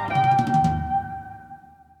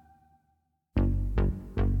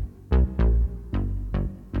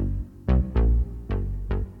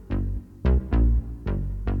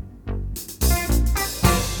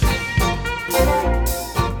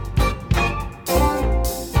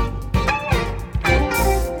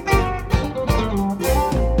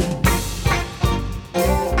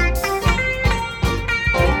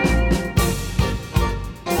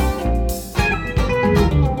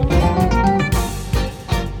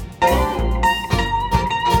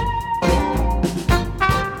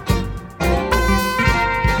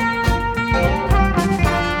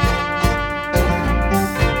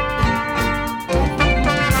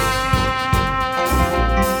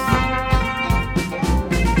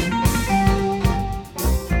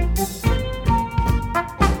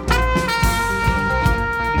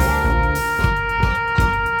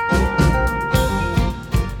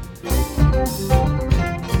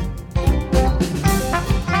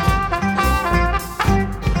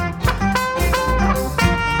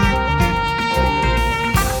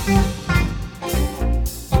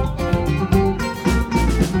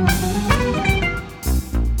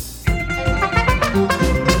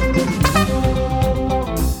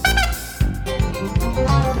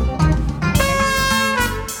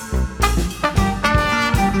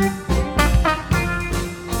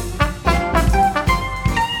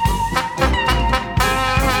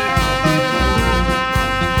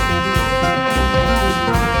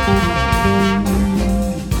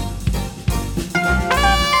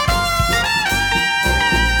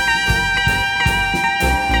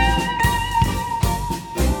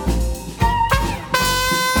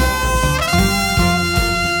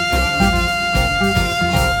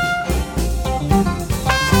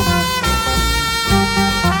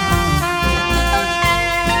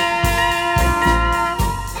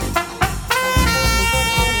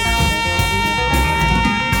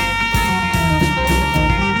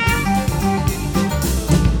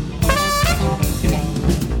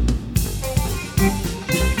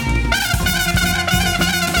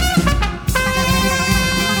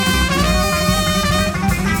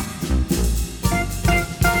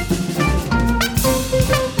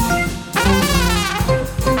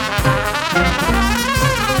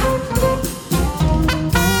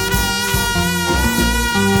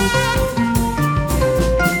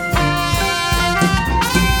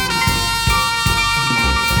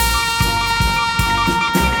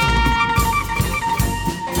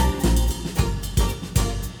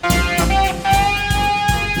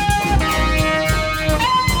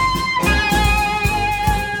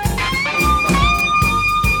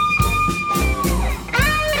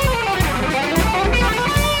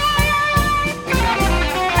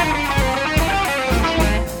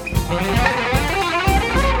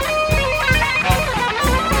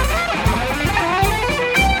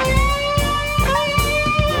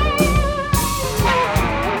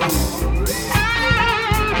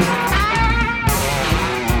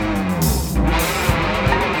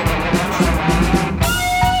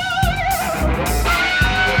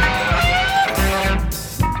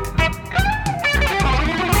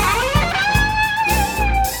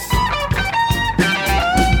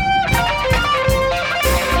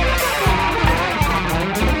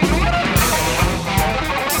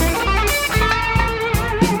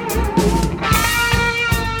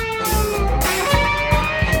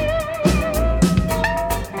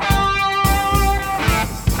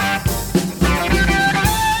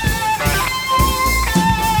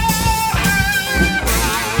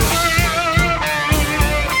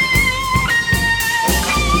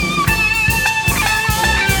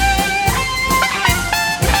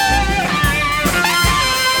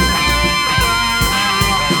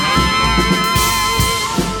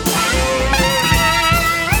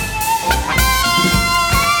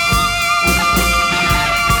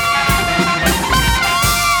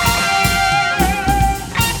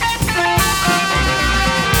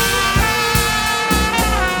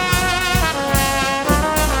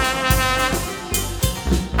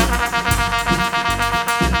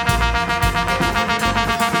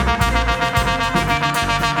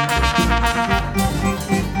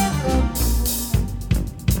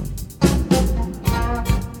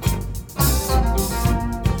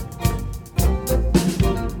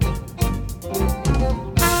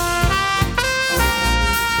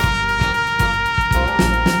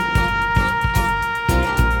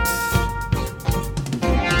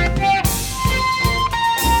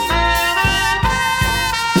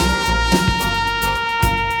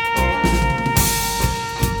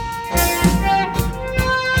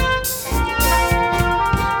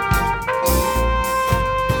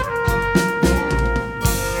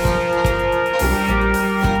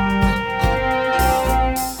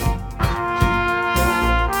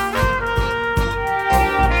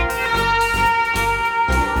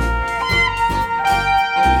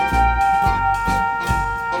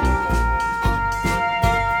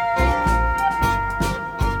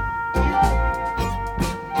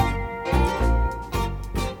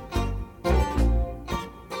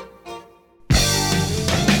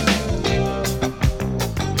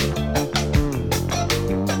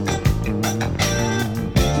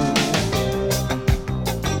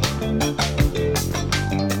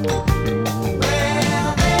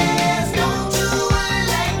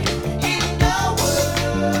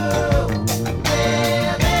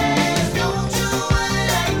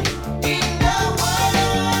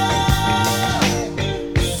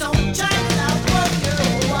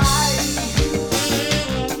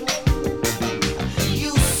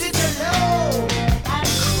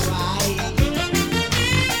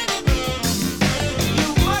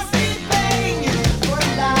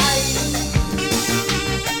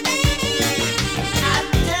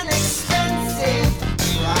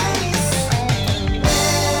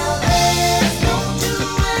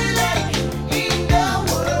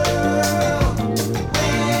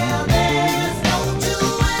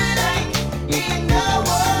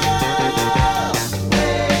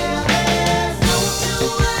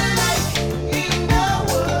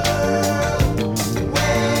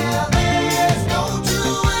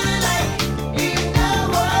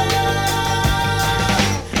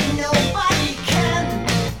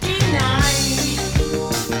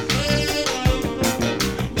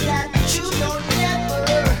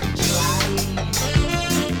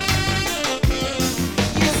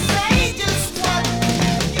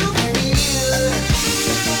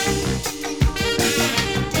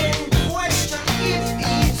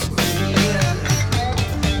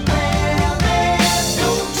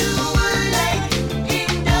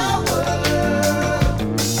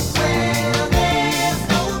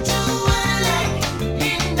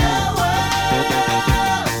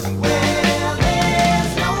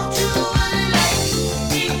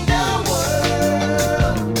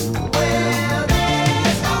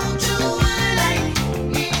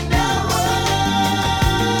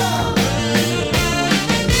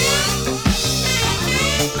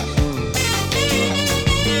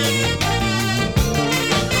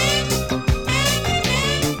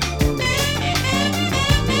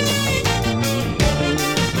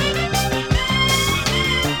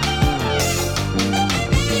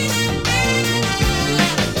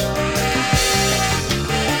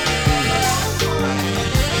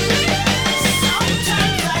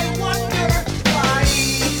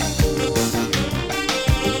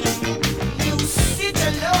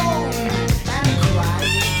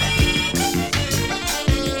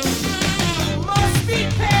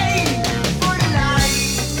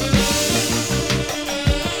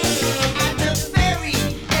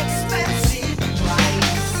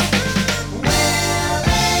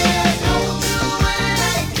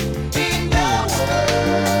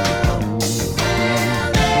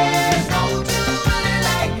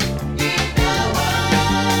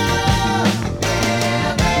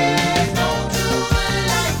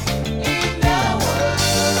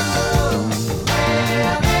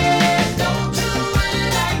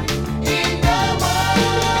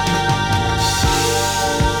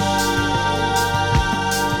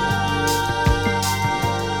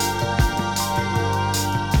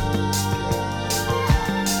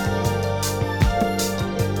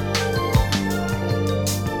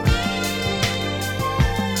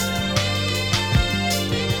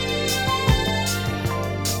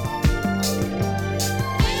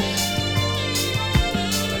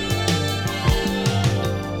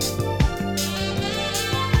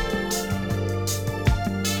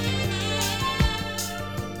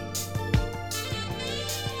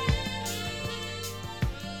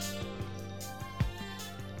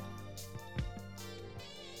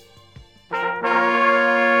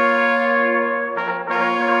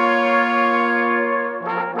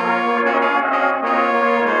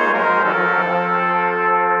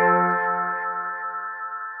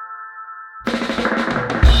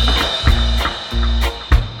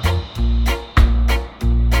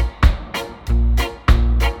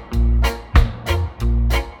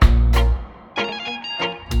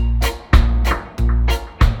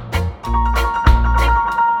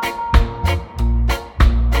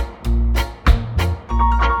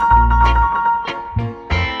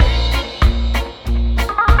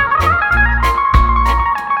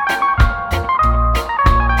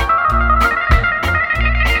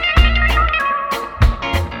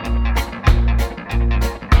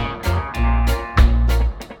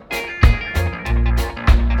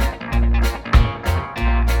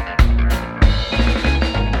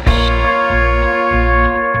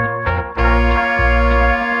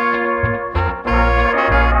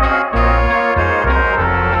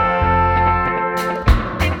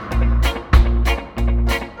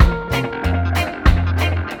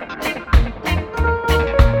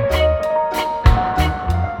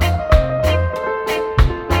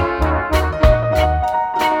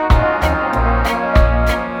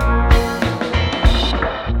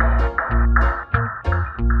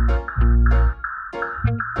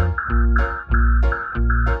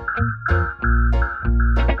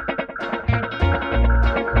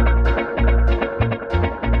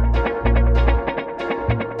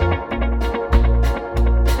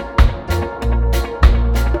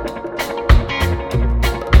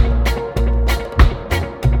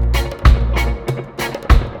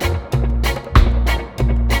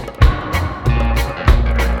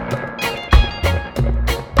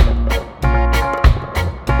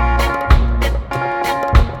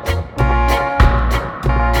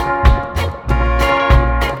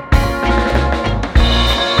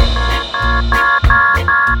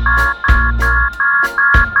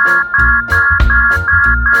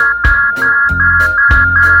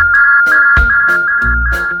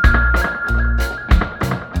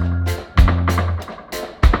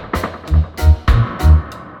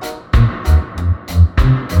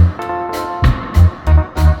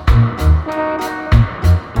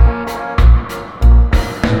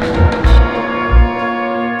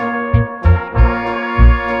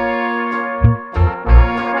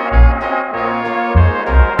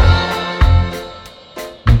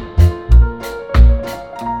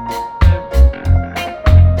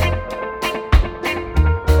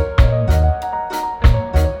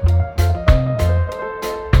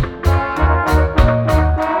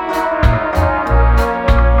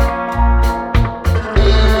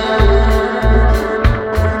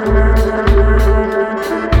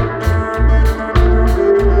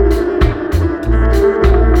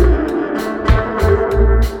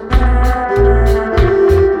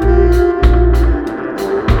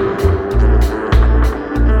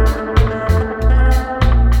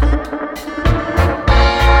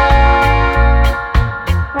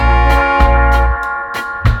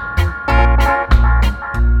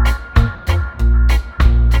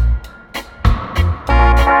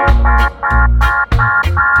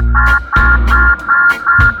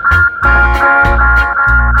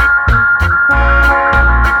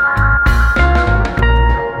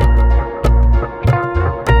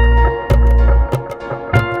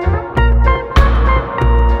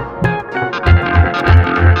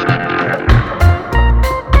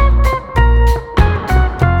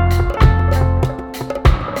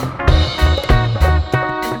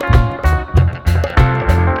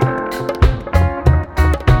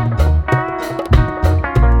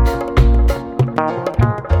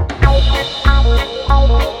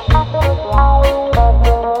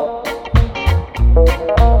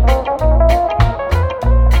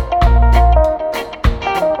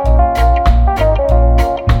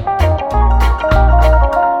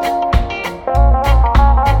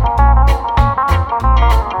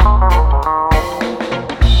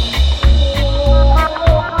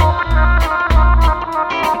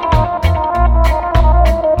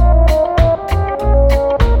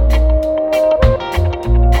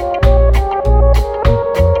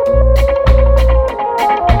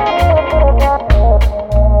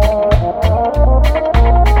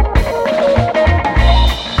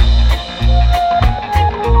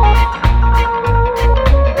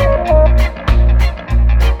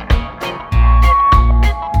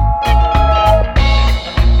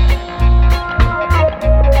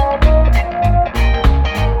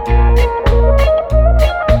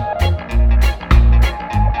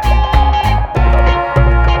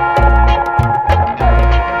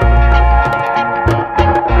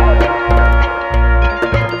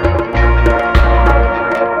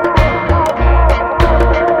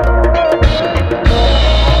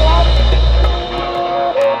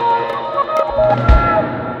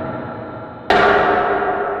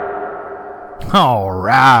 All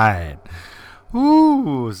right.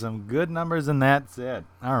 Ooh, some good numbers in that set.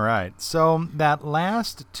 All right. So that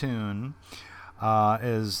last tune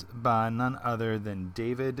is by none other than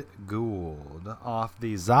David Gould off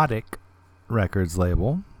the Zodic Records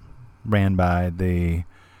label, ran by the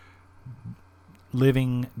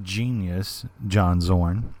living genius John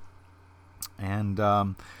Zorn. And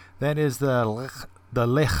that is the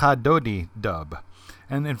Lechadodi dub.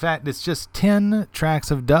 And in fact, it's just 10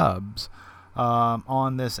 tracks of dubs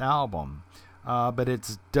on this album. But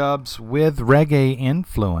it's dubs with reggae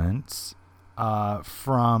influence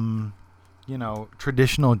from,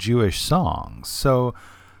 traditional Jewish songs. So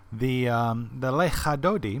the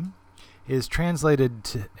Lechadodi is translated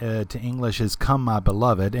to English as "Come My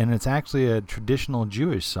Beloved," and it's actually a traditional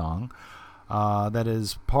Jewish song that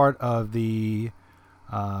is part of the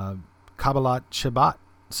Kabbalat Shabbat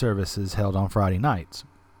services held on Friday nights.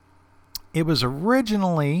 It was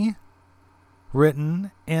originally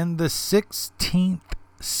written in the 16th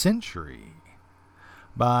century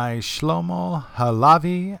by Shlomo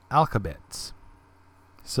Halavi Alkabetz.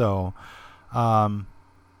 So,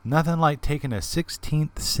 nothing like taking a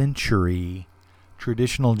 16th century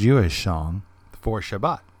traditional Jewish song for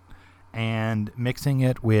Shabbat and mixing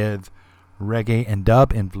it with reggae and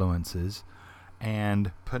dub influences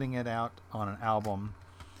and putting it out on an album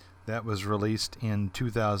that was released in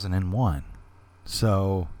 2001.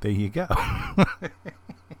 So there you go.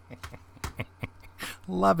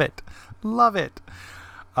 Love it. Love it.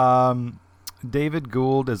 David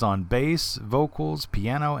Gould is on bass, vocals,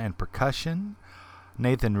 piano, and percussion.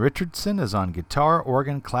 Nathan Richardson is on guitar,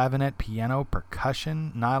 organ, clavinet, piano,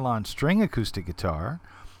 percussion, nylon string acoustic guitar.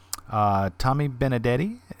 Tommy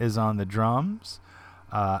Benedetti is on the drums.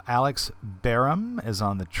 Alex Barham is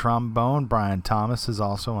on the trombone. Brian Thomas is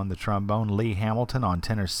also on the trombone. Lee Hamilton on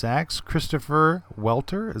tenor sax. Christopher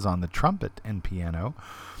Welter is on the trumpet and piano.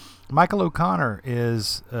 Michael O'Connor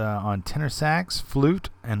is on tenor sax, flute,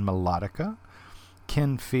 and melodica.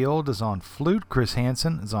 Ken Field is on flute. Chris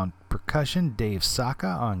Hansen is on percussion. Dave Saka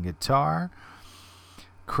on guitar.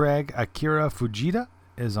 Craig Akira Fujita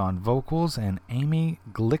is on vocals. And Amy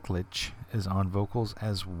Glicklich is on vocals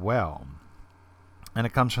as well. And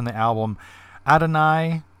it comes from the album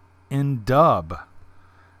Adonai in Dub.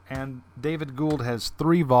 And David Gould has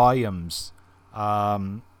 3 volumes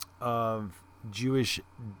of Jewish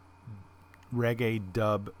reggae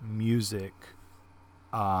dub music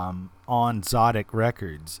on Zodic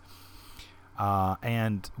Records.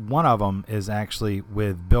 And one of them is actually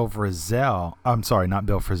with Bill Frisell. I'm sorry, not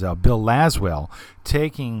Bill Frisell. Bill Laswell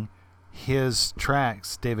taking his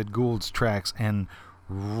tracks, David Gould's tracks, and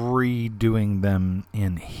redoing them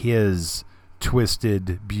in his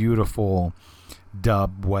twisted, beautiful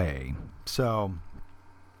dub way. So,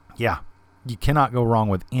 yeah, you cannot go wrong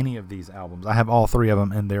with any of these albums. I have all 3 of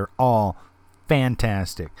them, and they're all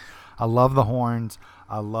fantastic. I love the horns.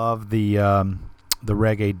 I love the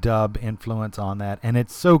reggae dub influence on that, and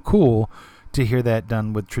it's so cool to hear that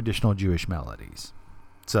done with traditional Jewish melodies.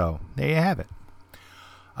 So, there you have it.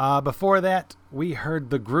 Before that, we heard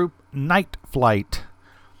the group Night Flight.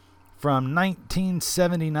 From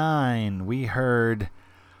 1979, we heard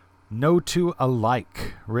No Two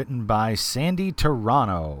Alike, written by Sandy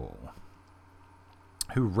Toronto,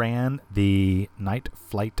 who ran the Night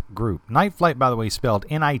Flight group. Night Flight, by the way, spelled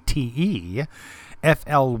Niteflyte.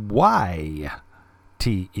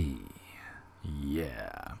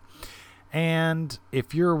 Yeah. And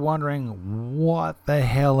if you're wondering, what the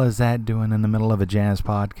hell is that doing in the middle of a jazz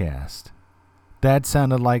podcast? That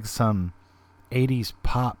sounded like some 80s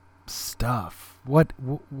pop stuff. What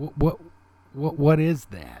is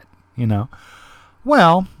that?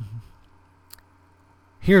 Well,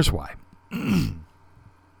 here's why.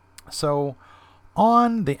 So,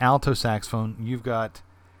 on the alto saxophone, you've got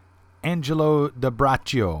Angelo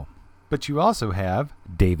D'Abraccio, but you also have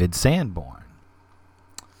David Sanborn.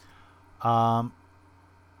 On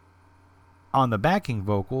the backing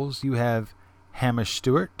vocals, you have Hamish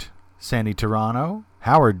Stewart, Sandy Toronto,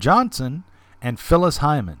 Howard Johnson, and Phyllis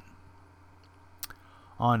Hyman.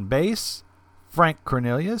 On bass, Frank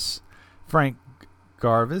Cornelius, Frank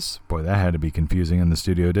Garvis, boy, that had to be confusing in the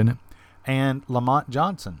studio, didn't it? And Lamont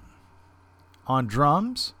Johnson. On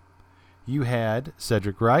drums, you had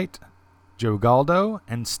Cedric Wright, Joe Galdo,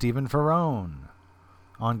 and Stephen Ferrone.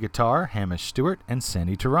 On guitar, Hamish Stewart and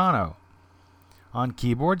Sandy Toronto. On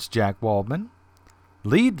keyboards, Jack Waldman.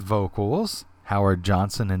 Lead vocals, Howard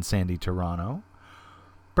Johnson and Sandy Toronto.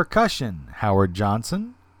 Percussion, Howard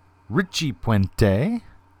Johnson, Richie Puente,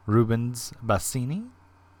 Rubens Bassini.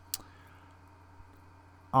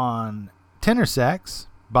 On tenor sax,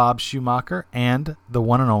 Bob Schumacher, and the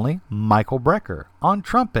one and only Michael Brecker. On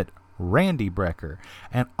trumpet, Randy Brecker.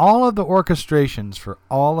 And all of the orchestrations for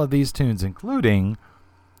all of these tunes, including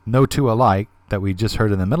No Two Alike, that we just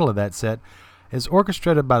heard in the middle of that set, is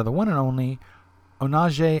orchestrated by the one and only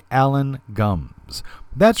Onaje Allen Gums.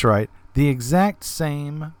 That's right, the exact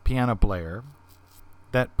same piano player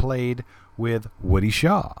that played with Woody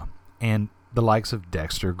Shaw and the likes of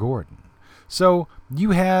Dexter Gordon. So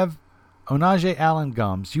you have Onaje Allen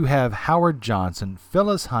Gums, you have Howard Johnson,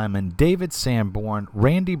 Phyllis Hyman, David Sanborn,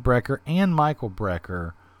 Randy Brecker, and Michael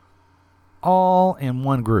Brecker all in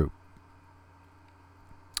one group.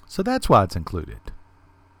 So that's why it's included.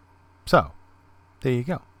 So, there you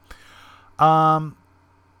go.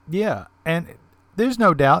 Yeah, and there's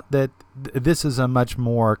no doubt that this is a much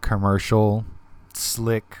more commercial,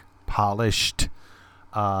 slick, polished,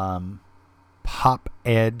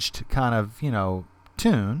 pop-edged kind of,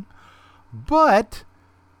 tune. But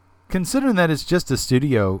considering that it's just a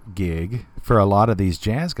studio gig for a lot of these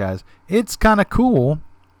jazz guys, it's kind of cool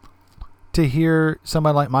to hear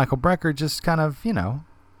somebody like Michael Brecker just kind of,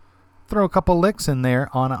 throw a couple licks in there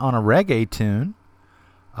on a reggae tune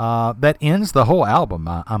that ends the whole album,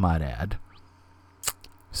 I might add.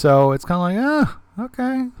 So it's kind of like,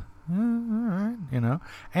 okay, all right,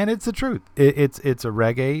 and it's the truth. It's a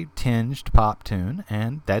reggae tinged pop tune,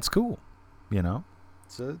 and that's cool,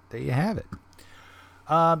 So there you have it.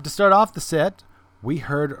 To start off the set, we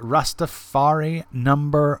heard Rastafari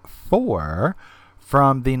number 4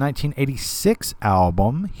 from the 1986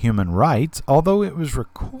 album Human Rights, although it was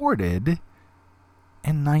recorded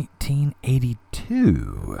in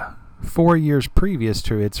 1982, 4 years previous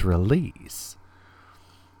to its release.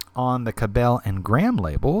 On the Cabell and Graham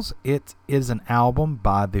labels, it is an album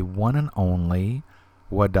by the one and only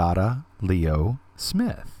Wadada Leo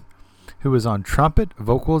Smith, who is on trumpet,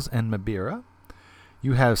 vocals, and Mabira.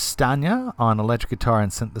 You have Stanya on electric guitar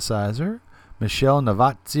and synthesizer, Michelle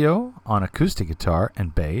Navazio on acoustic guitar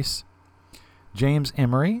and bass, James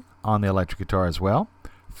Emery on the electric guitar as well,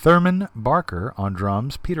 Thurman Barker on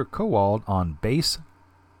drums, Peter Kowald on bass,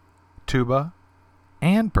 tuba,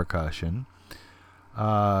 and percussion,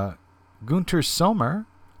 Gunter Sommer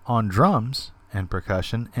on drums and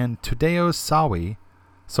percussion, and Tadeo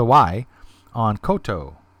Sawai on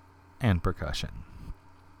koto and percussion.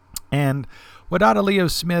 And Wadada Leo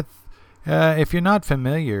Smith, if you're not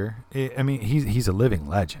familiar, he's a living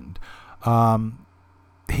legend.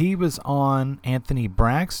 He was on Anthony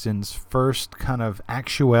Braxton's first kind of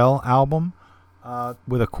actual album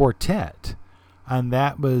with a quartet, and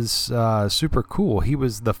that was super cool. He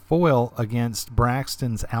was the foil against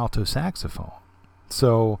Braxton's alto saxophone.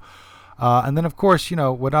 So, and then of course,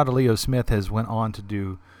 Wadada Leo Smith has went on to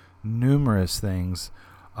do numerous things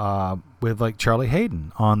with like Charlie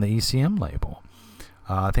Hayden on the ECM label.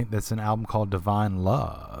 I think that's an album called Divine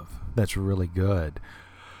Love. That's really good.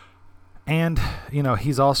 And,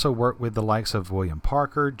 he's also worked with the likes of William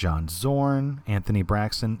Parker, John Zorn, Anthony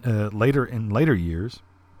Braxton, later years,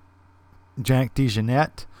 Jack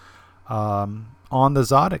DeJohnette, on the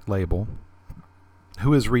Zodic label,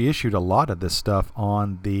 who has reissued a lot of this stuff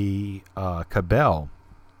on the Cabell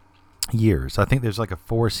years. I think there's like a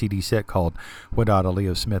 4 CD set called Wadada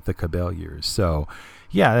Leo Smith, the Cabell years. So,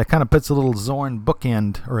 yeah, that kind of puts a little Zorn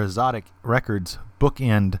bookend, or Exotic Records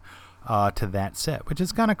bookend to that set, which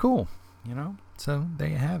is kind of cool, So there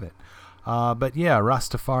you have it. But yeah,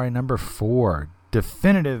 Rastafari number 4,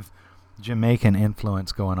 definitive Jamaican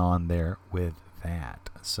influence going on there with that.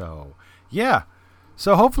 So yeah,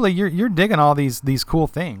 so hopefully you're digging all these cool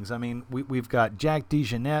things. I mean, we've got Jack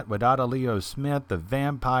DeJohnette, Wadada Leo Smith, the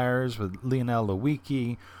Vampires with Lionel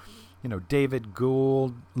Lewicki, David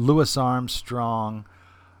Gould, Louis Armstrong,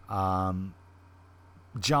 John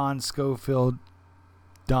Schofield,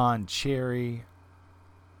 Don Cherry,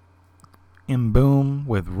 Boom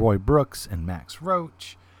with Roy Brooks and Max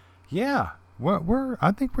Roach. Yeah,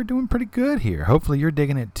 I think we're doing pretty good here. Hopefully you're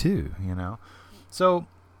digging it too, So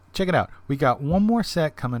check it out. We got one more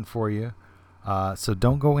set coming for you, so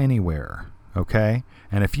don't go anywhere, okay?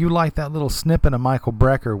 And if you like that little snippet of Michael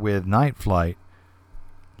Brecker with Night Flight,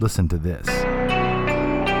 listen to this.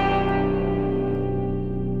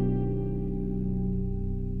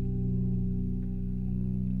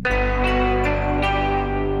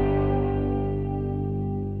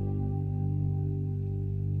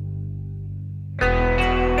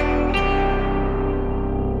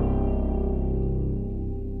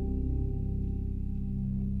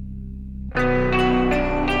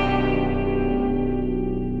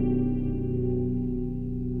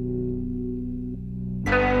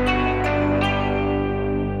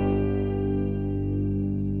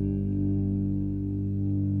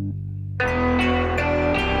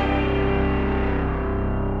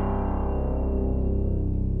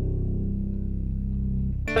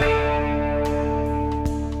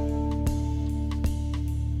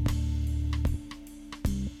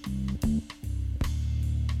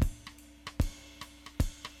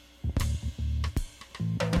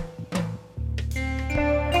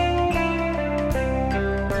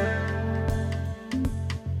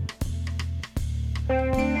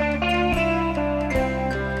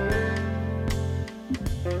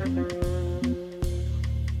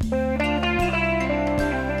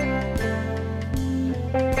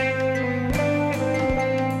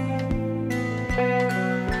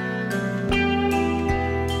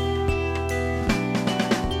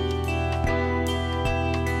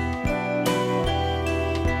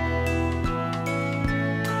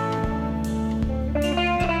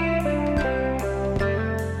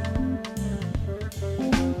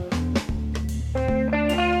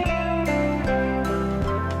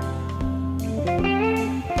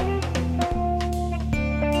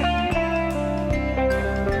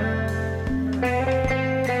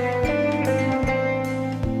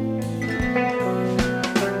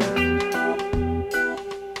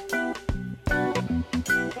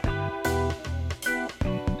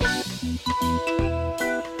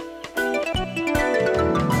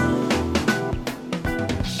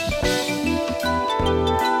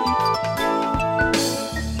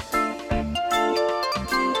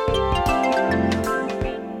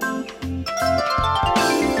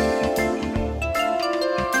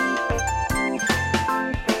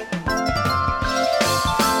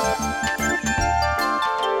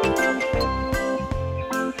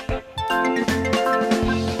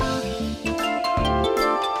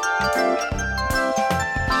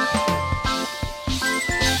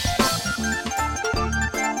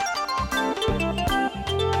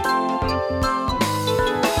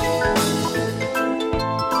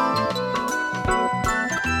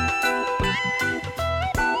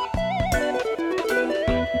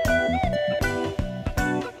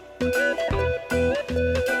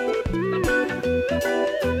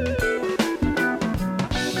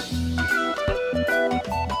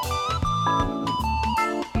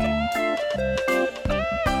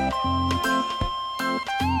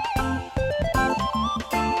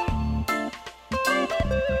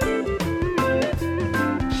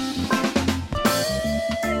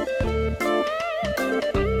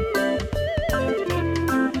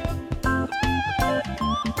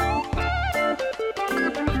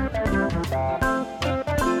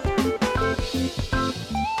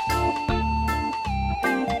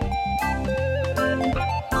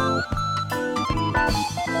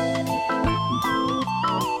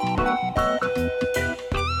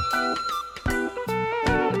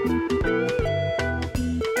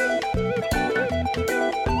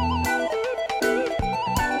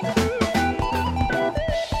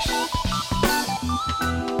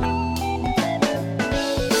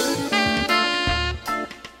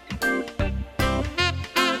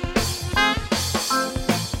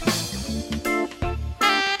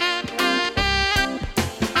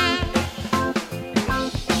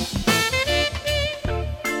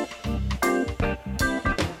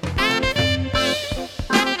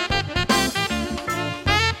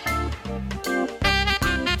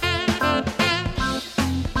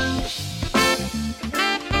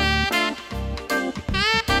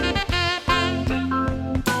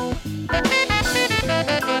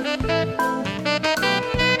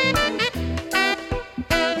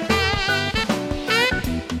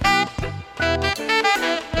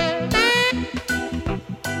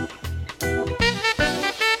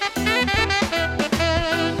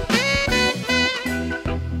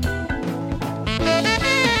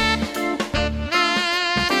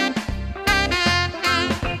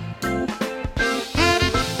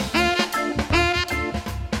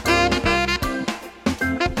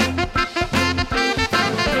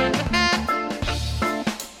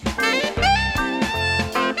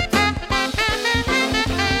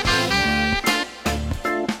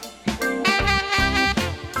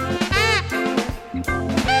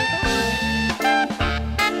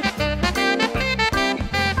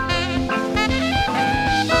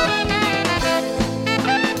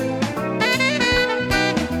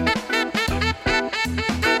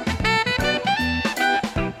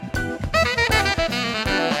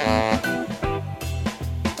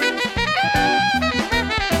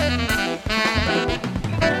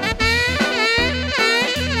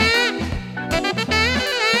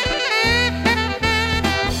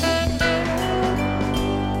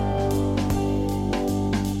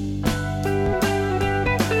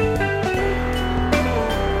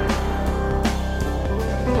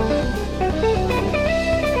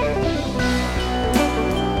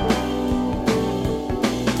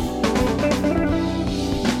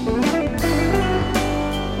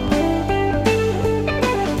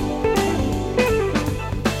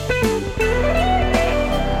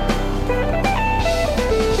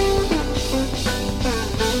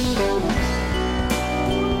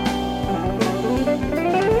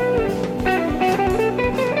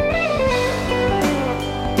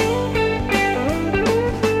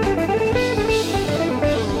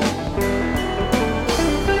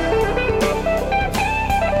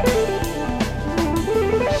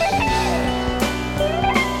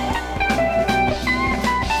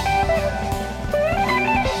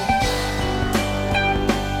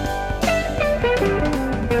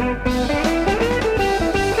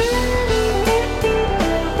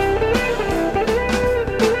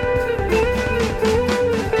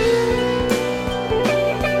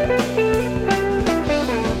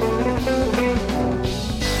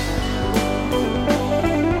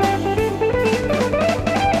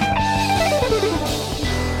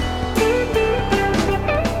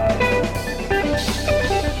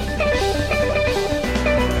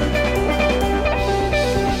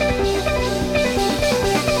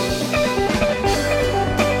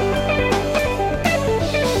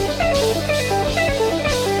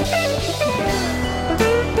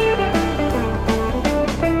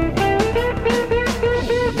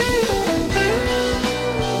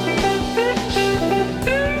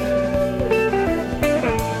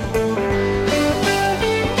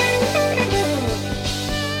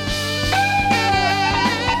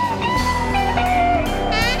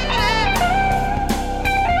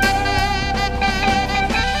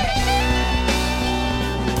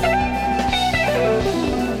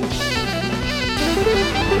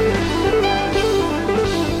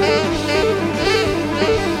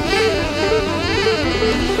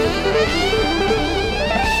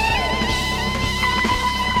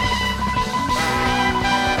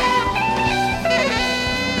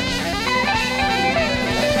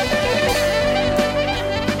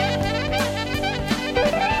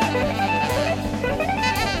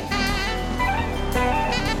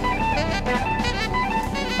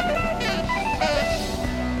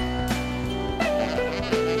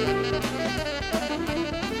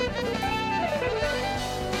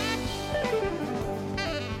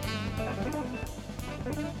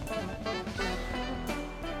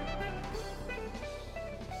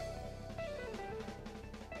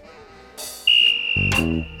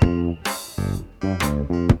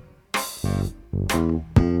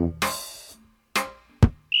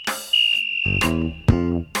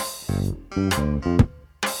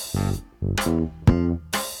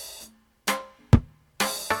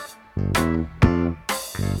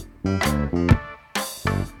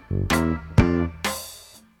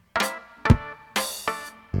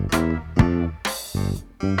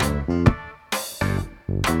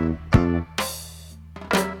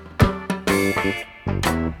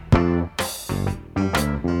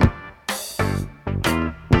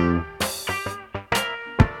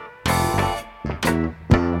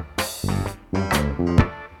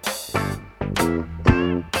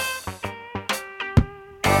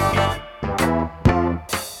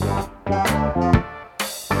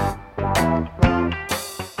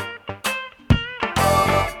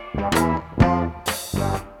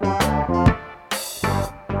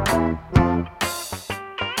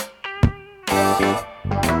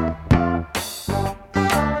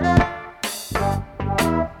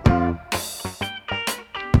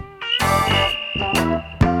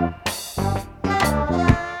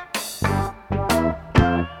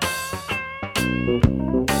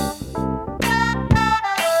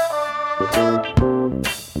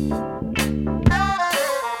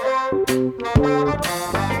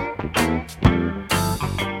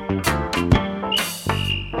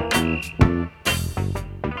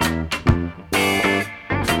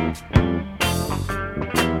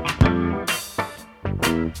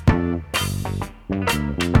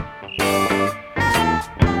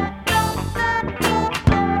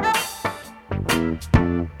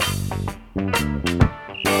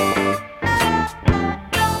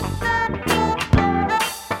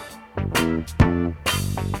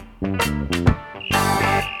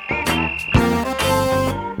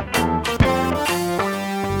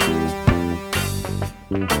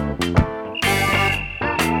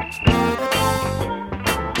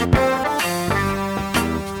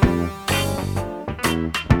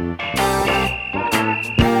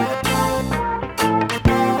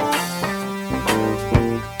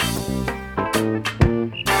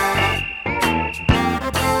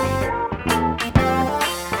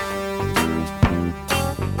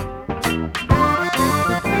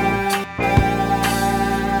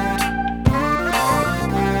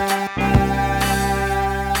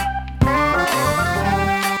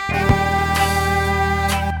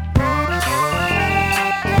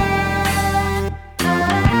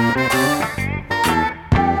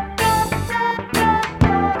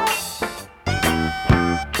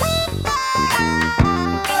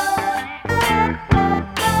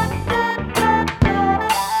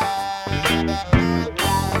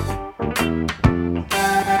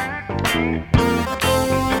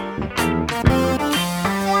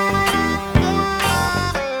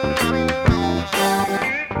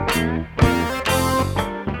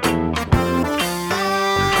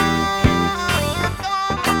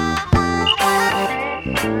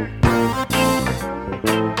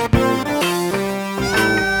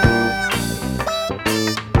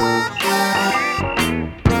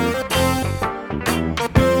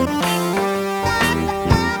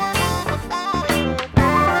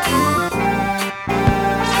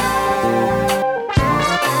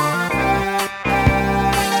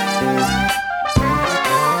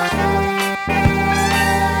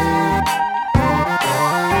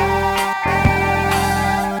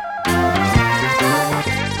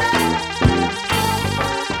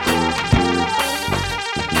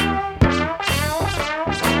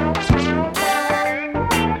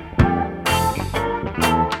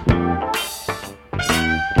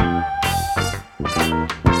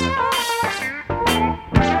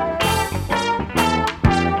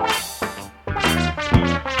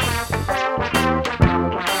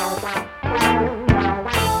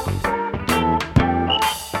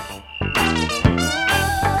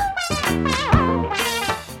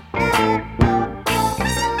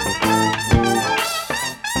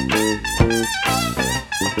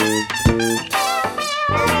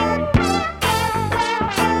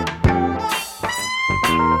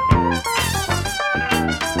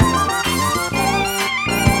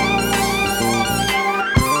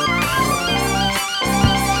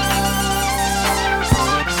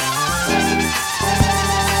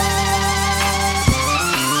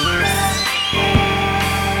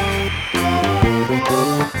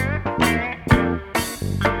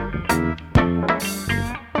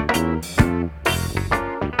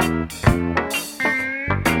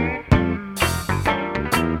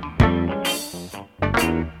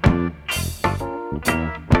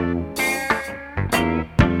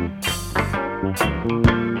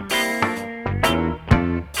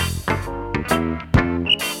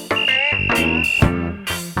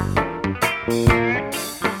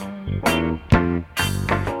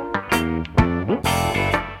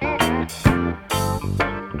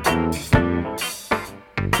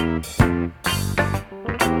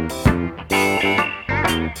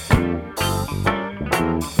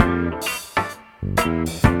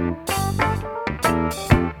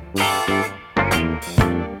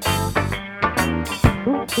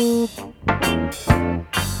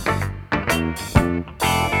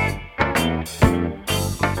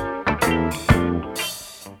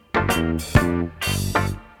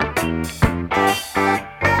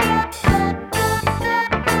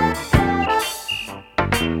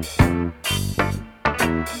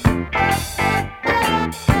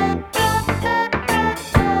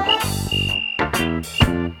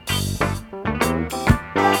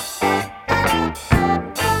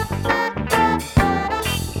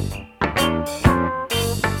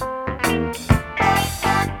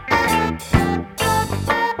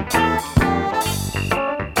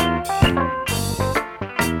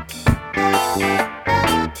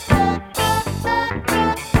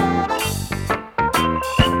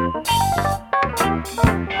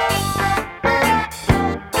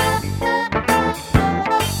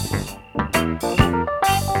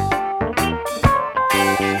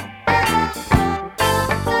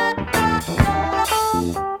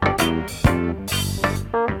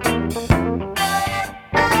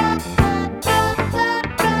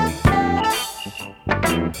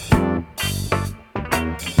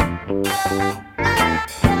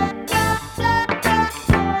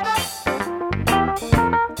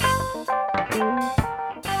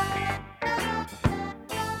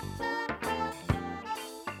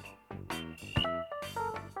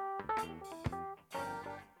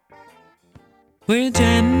 We're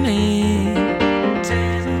jamming.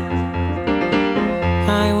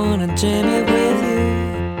 I wanna jam it with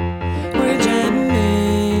you. We're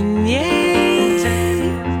jamming, yeah.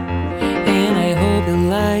 And I hope you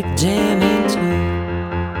like jamming too.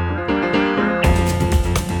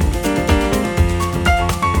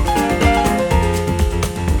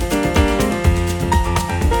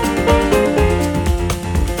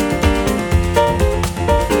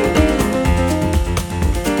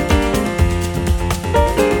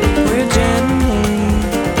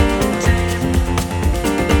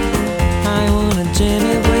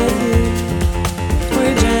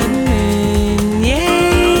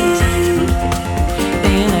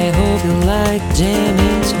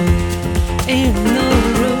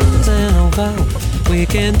 We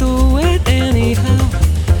can do it anyhow,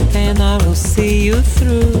 and I will see you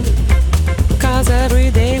through. Cause every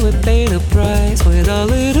day we pay the price with a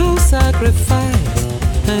little sacrifice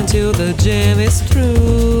until the jam is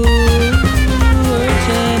through. We're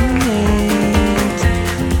jamming.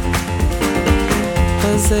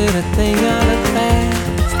 Was it a thing of the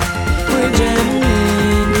past? We're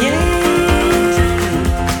jamming, yeah.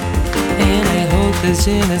 And I hope this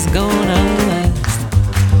jam is gonna last.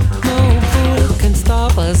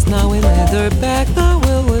 Stop us now, we neither back nor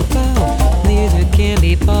will we bow. Neither can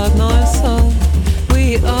be part nor soul.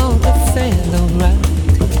 We all defend the right.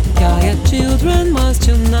 Yeah, your children must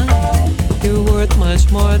unite. You're worth much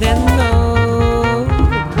more than gold.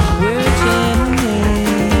 We're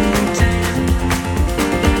jamming.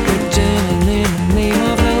 We're jamming in the name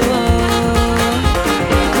of the Lord.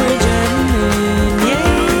 We're jamming,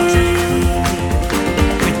 yeah.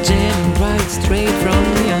 We're jamming right straight from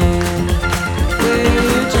the earth.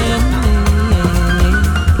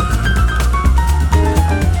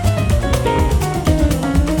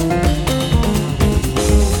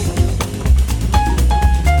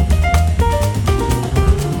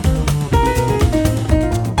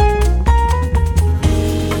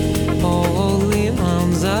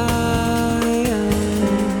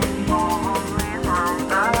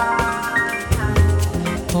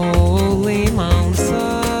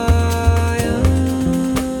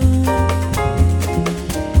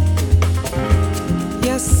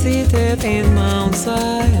 Seated in Mount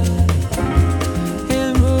Zion,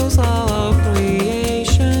 in rules all of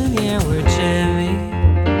creation, yeah, we're jamming.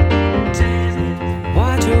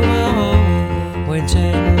 What you want, we're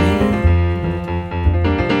jamming.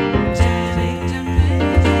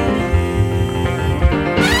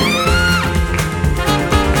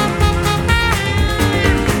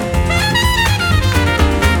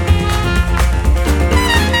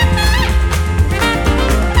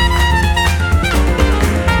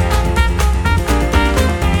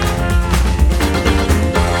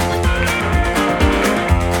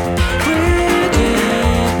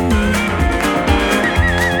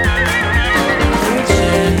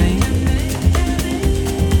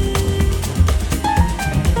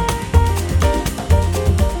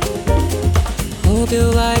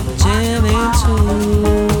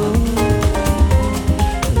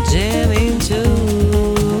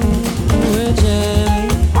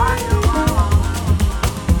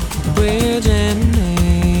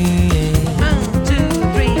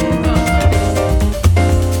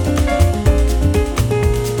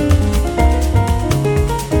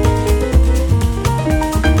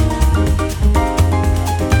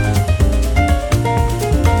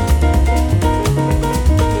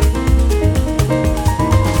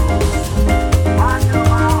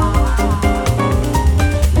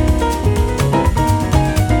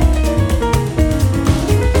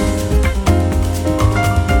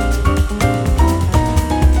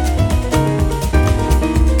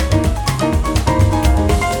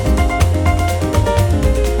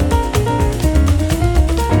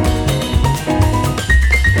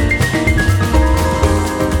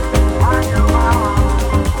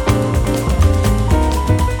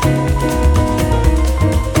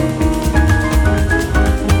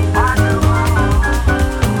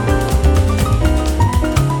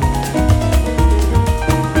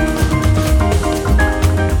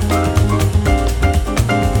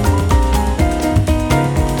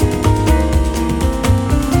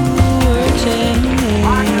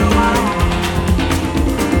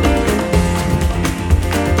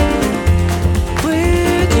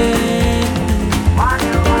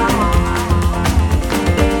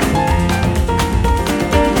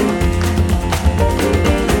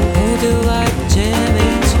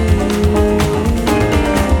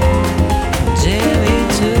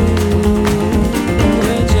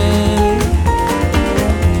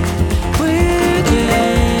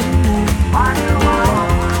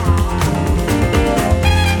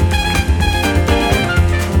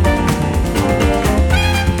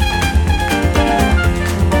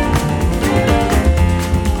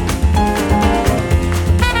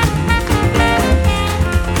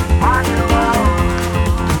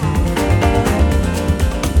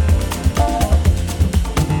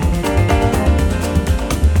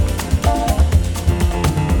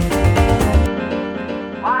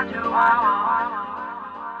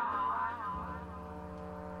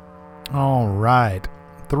 All right.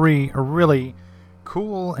 3 really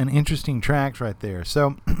cool and interesting tracks right there.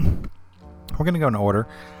 So we're going to go in order.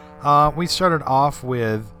 We started off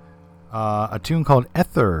with a tune called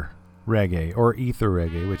Ether Reggae, or Ether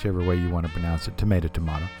Reggae, whichever way you want to pronounce it, tomato.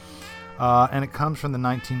 And it comes from the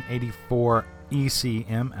 1984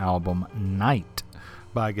 ECM album Night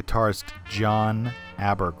by guitarist John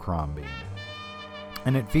Abercrombie.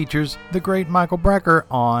 And it features the great Michael Brecker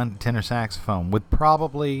on tenor saxophone with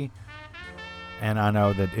probably, and I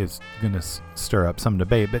know that it's going to stir up some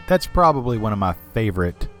debate, but that's probably one of my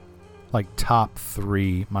favorite, like, top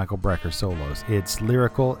 3 Michael Brecker solos. It's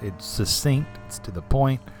lyrical, it's succinct, it's to the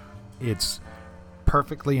point, it's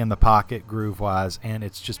perfectly in the pocket groove-wise, and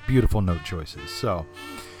it's just beautiful note choices. So,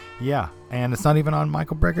 yeah, and it's not even on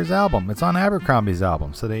Michael Brecker's album. It's on Abercrombie's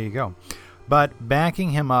album, so there you go. But backing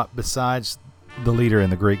him up, besides the leader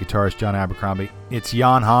and the great guitarist John Abercrombie, it's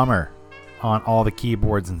Jan Hammer on all the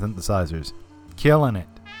keyboards and synthesizers. Killing it.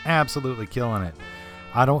 Absolutely killing it.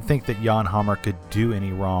 I don't think that Jan Hammer could do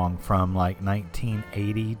any wrong from like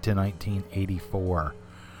 1980 to 1984.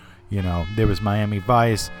 You know, there was Miami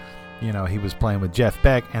Vice. You know, he was playing with Jeff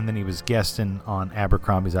Beck, and then he was guesting on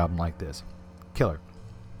Abercrombie's album like this. Killer.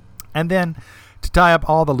 And then to tie up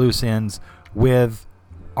all the loose ends with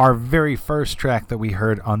our very first track that we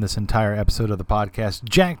heard on this entire episode of the podcast,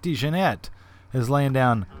 Jack DeJohnette is laying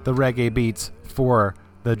down the reggae beats for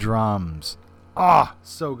the drums. Ah,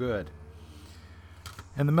 so good.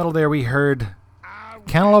 In the middle there, we heard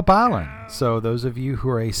Cantaloupe Island. So those of you who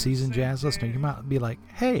are a seasoned jazz listener, you might be like,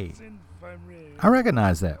 hey, I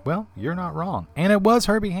recognize that. Well, you're not wrong. And it was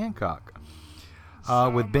Herbie Hancock.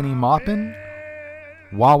 With Benny Maupin,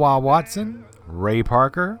 Wah-Wah Watson, Ray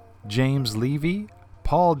Parker, James Levy,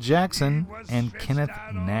 Paul Jackson, and Kenneth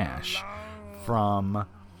Nash from,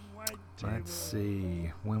 let's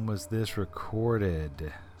see, when was this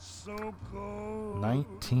recorded?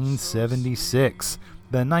 1976.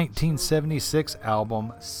 The 1976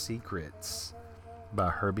 album Secrets by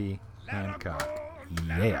Herbie Hancock.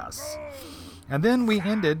 Yes. And then we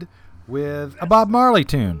ended with a Bob Marley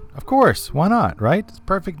tune. Of course, why not, right? It's a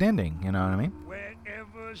perfect ending, you know what I mean?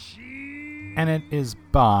 And it is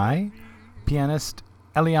by pianist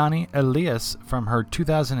Eliane Elias from her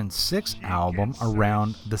 2006 album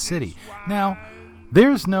Around the City. Now,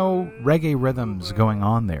 there's no reggae rhythms going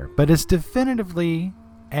on there, but it's definitively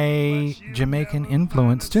a Jamaican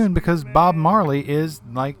influence tune because Bob Marley is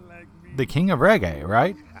like the king of reggae,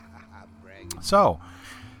 right? So,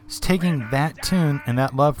 it's taking that tune and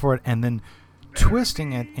that love for it and then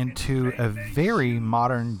twisting it into a very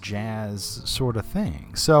modern jazz sort of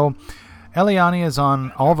thing. So, Eliane is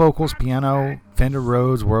on all vocals, piano, Fender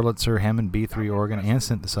Rhodes, Wurlitzer, Hammond B3 organ, and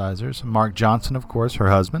synthesizers. Mark Johnson, of course, her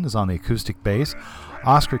husband, is on the acoustic bass.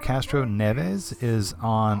 Oscar Castro Neves is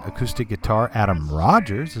on acoustic guitar. Adam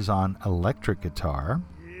Rogers is on electric guitar.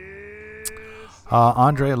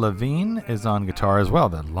 Andre Levine is on guitar as well.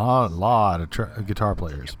 A lot of guitar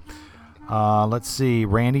players. Let's see.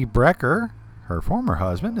 Randy Brecker, her former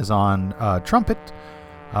husband, is on trumpet.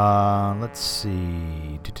 Let's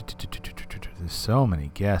see. There's so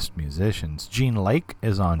many guest musicians. Gene Lake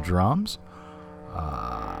is on drums.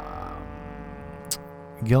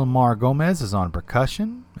 Gilmar Gomez is on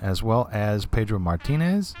percussion, as well as Pedro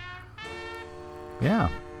Martinez. Yeah.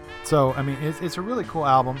 So, I mean, it's a really cool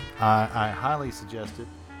album. I highly suggest it.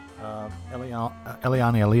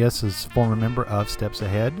 Eliane Elias is former member of Steps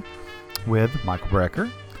Ahead with Michael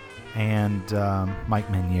Brecker and Mike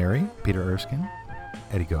Manieri, Peter Erskine,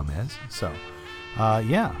 Eddie Gomez. So,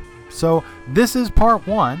 yeah. So, this is part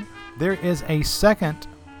 1. There is a second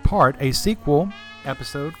part, a sequel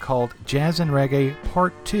episode called Jazz and Reggae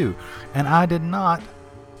Part 2. And I did not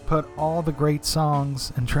put all the great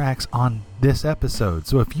songs and tracks on this episode.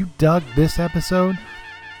 So if you dug this episode,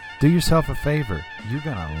 do yourself a favor. You're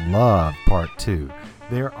going to love Part 2.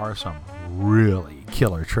 There are some really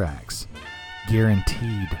killer tracks.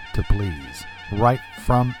 Guaranteed to please. Right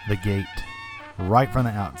from the gate. Right from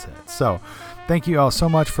the outset. So, thank you all so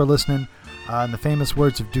much for listening. In the famous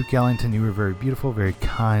words of Duke Ellington, you were very beautiful, very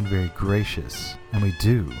kind, very gracious. And we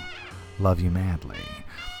do love you madly.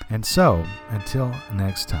 And so, until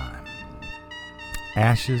next time,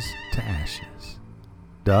 ashes to ashes,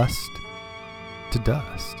 dust to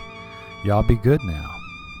dust. Y'all be good now,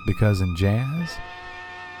 because in jazz,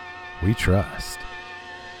 we trust.